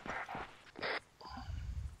respawn.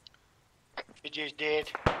 JJ's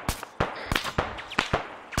dead.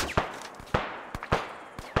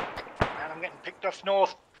 And I'm getting picked off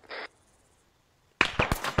north.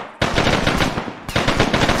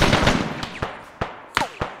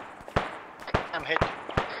 I'm hit.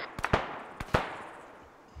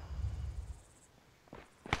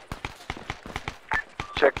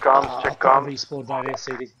 Check comms, check comms. Respawn down here,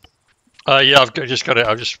 CD. Yeah, just got it.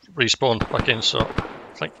 I've just respawned back in, so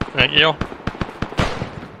thank you.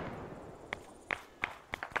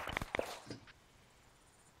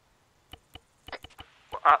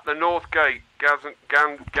 At the north gate, gas and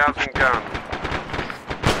gun.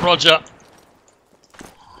 Roger.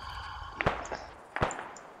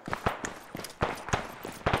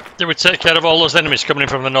 Did we take care of all those enemies coming in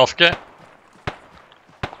from the north gate?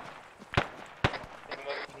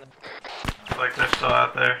 Like they're still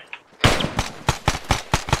out there.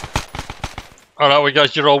 Alright,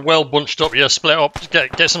 guys, you're all well bunched up. Yeah, split up.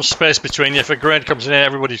 Get some space between you. If a grenade comes in here,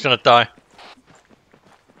 everybody's going to die.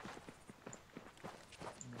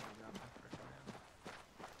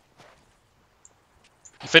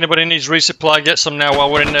 If anybody needs resupply, get some now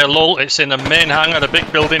while we're in there. Lol, it's in the main hangar, the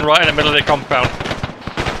big building right in the middle of the compound.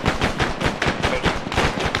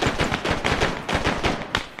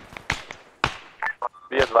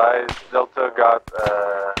 Be advised, Delta got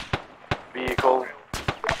vehicle.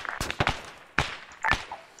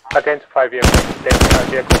 Identify vehicle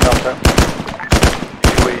Delta.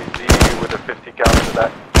 UAZ with a 50 caliber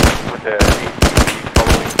that with the ATV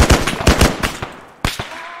following.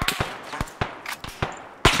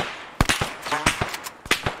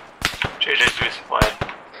 JJ's resupplied.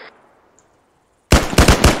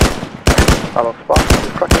 Hello, spot.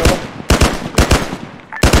 Just cracking over.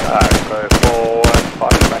 Go for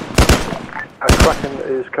 5 Kraken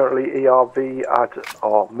is currently ERV at,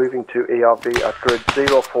 moving to ERV at grid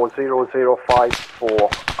 040054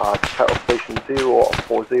 at petrol station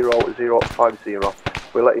 040050.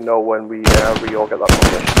 We'll let you know when we reorg at that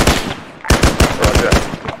location. Roger.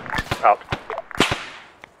 Out.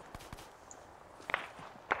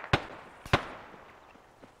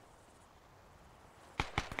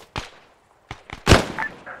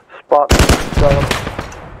 Spartan,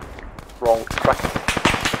 wrong track.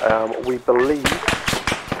 We believe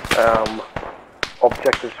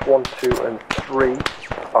objectives 1, 2 and 3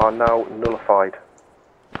 are now nullified.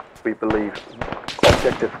 We believe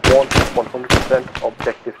objective 1 100%,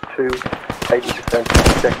 objective 2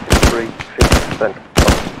 80%, objective 3 50%.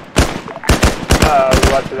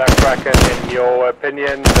 Roger that, Kraken. In your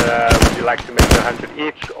opinion, would you like to make 100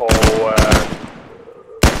 each, or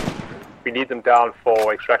we need them down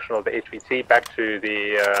for extraction of the HVT back to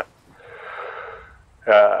the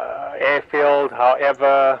airfield?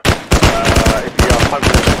 However, if you are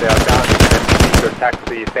confident that they are down, you can proceed to attack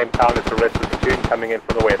the same town as the rest of the platoon coming in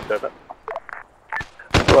from the west. Over.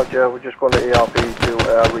 Roger, we're just going to ERB to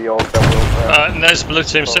reorg. Then we'll, there's blue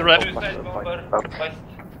team, sit right.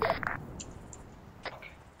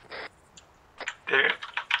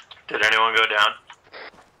 Did anyone go down?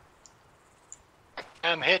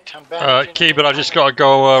 I'm hit, I'm bandaging. Key, but I've just got to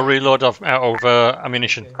go reload out of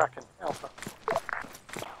ammunition. Kraken, Alpha.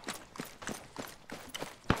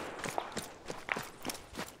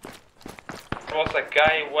 There was a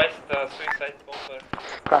guy west, suicide bomber.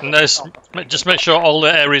 And just make sure all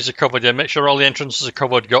the areas are covered, yeah. Make sure all the entrances are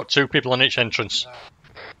covered. Got 2 people on each entrance.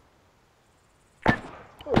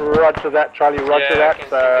 Roger that, Charlie, roger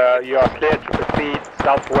that. You are clear to proceed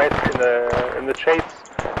southwest in the chase.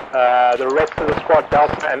 The rest of the squad,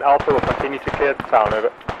 Delta and Alpha, will continue to clear the town, over.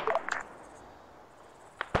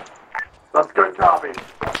 That's good copy.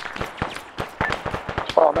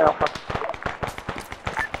 Spot on Alpha.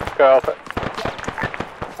 Go Alpha.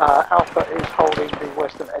 Alpha is holding the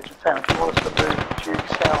western edge of town. Do you want us to move due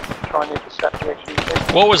south to try and intercept the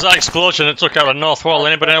HVT? What was that explosion that took out the north wall?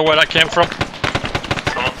 Anybody know where that came from?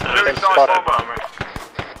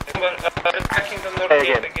 Attacking the north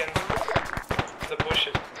gate again. The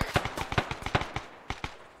bushes.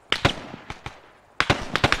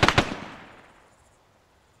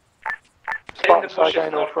 Spot side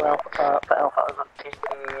going north for Alpha, over.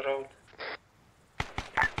 The road.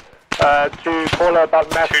 To call about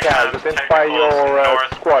mass gas, identify your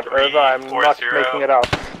squad, over. I'm not making it out.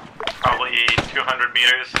 Probably 200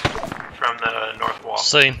 meters from the north wall.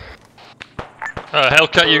 Seen.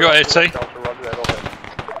 Hellcat, you got AT?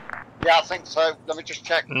 Yeah, I think so. Let me just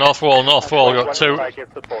check. North wall, got 2.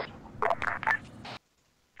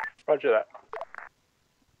 Roger that.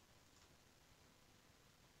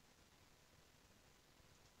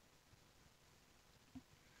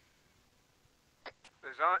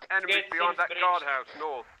 There's enemies beyond that guardhouse,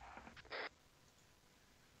 north.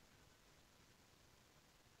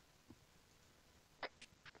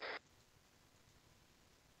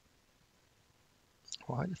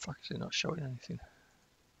 Why the fuck is it not showing anything?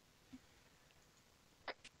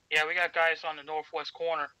 Yeah, we got guys on the northwest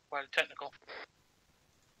corner by the technical.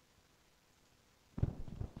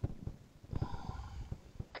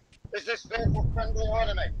 Is this vehicle friendly or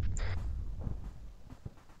enemy?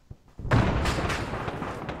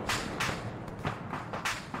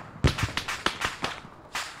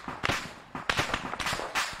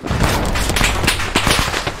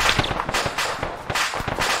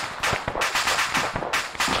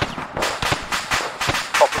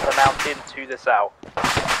 Top of the mountain to the south.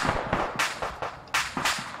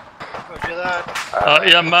 Roger that.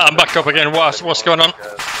 Yeah, I'm back up again. What's going on?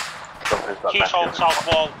 Keys hold south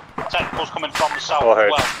wall. Technicals coming from the south All as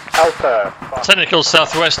heard. well. Alpha. Technical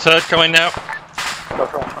southwest heard coming now.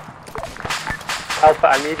 Alpha,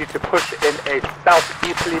 I need you to push in a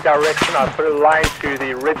southeasterly direction. I'll put a line to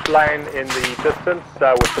the ridge line in the distance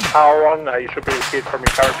with the tower on. You should be able to see it from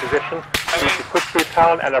your current position. You need to push through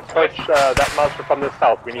town and approach that mountain from the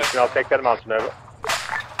south. We need to now take that mountain over.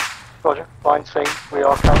 Roger, line seen. We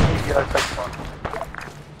are currently taking on.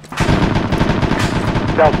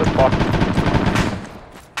 Delta spot.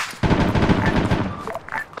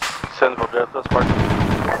 Central Delta, Spartan.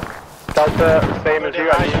 Delta, same as you.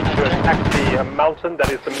 I need you to attack the mountain. That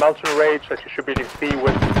is the mountain range that you should be able to see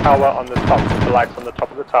with the tower on the top, with the lights on the top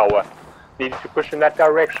of the tower. Need to push in that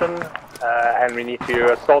direction, and we need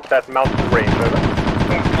to assault that mountain range. Over.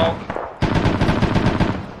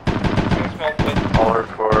 Alert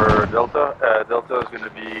for Delta. Delta is going to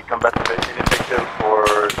be combatant ineffective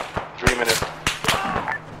for 3 minutes.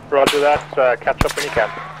 Roger that. Catch up when you can.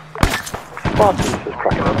 Spartan, this is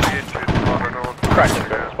Kraken. Kraken,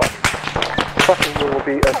 spot. Spartan will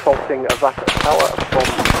be assaulting that tower from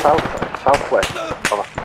southwest. Over.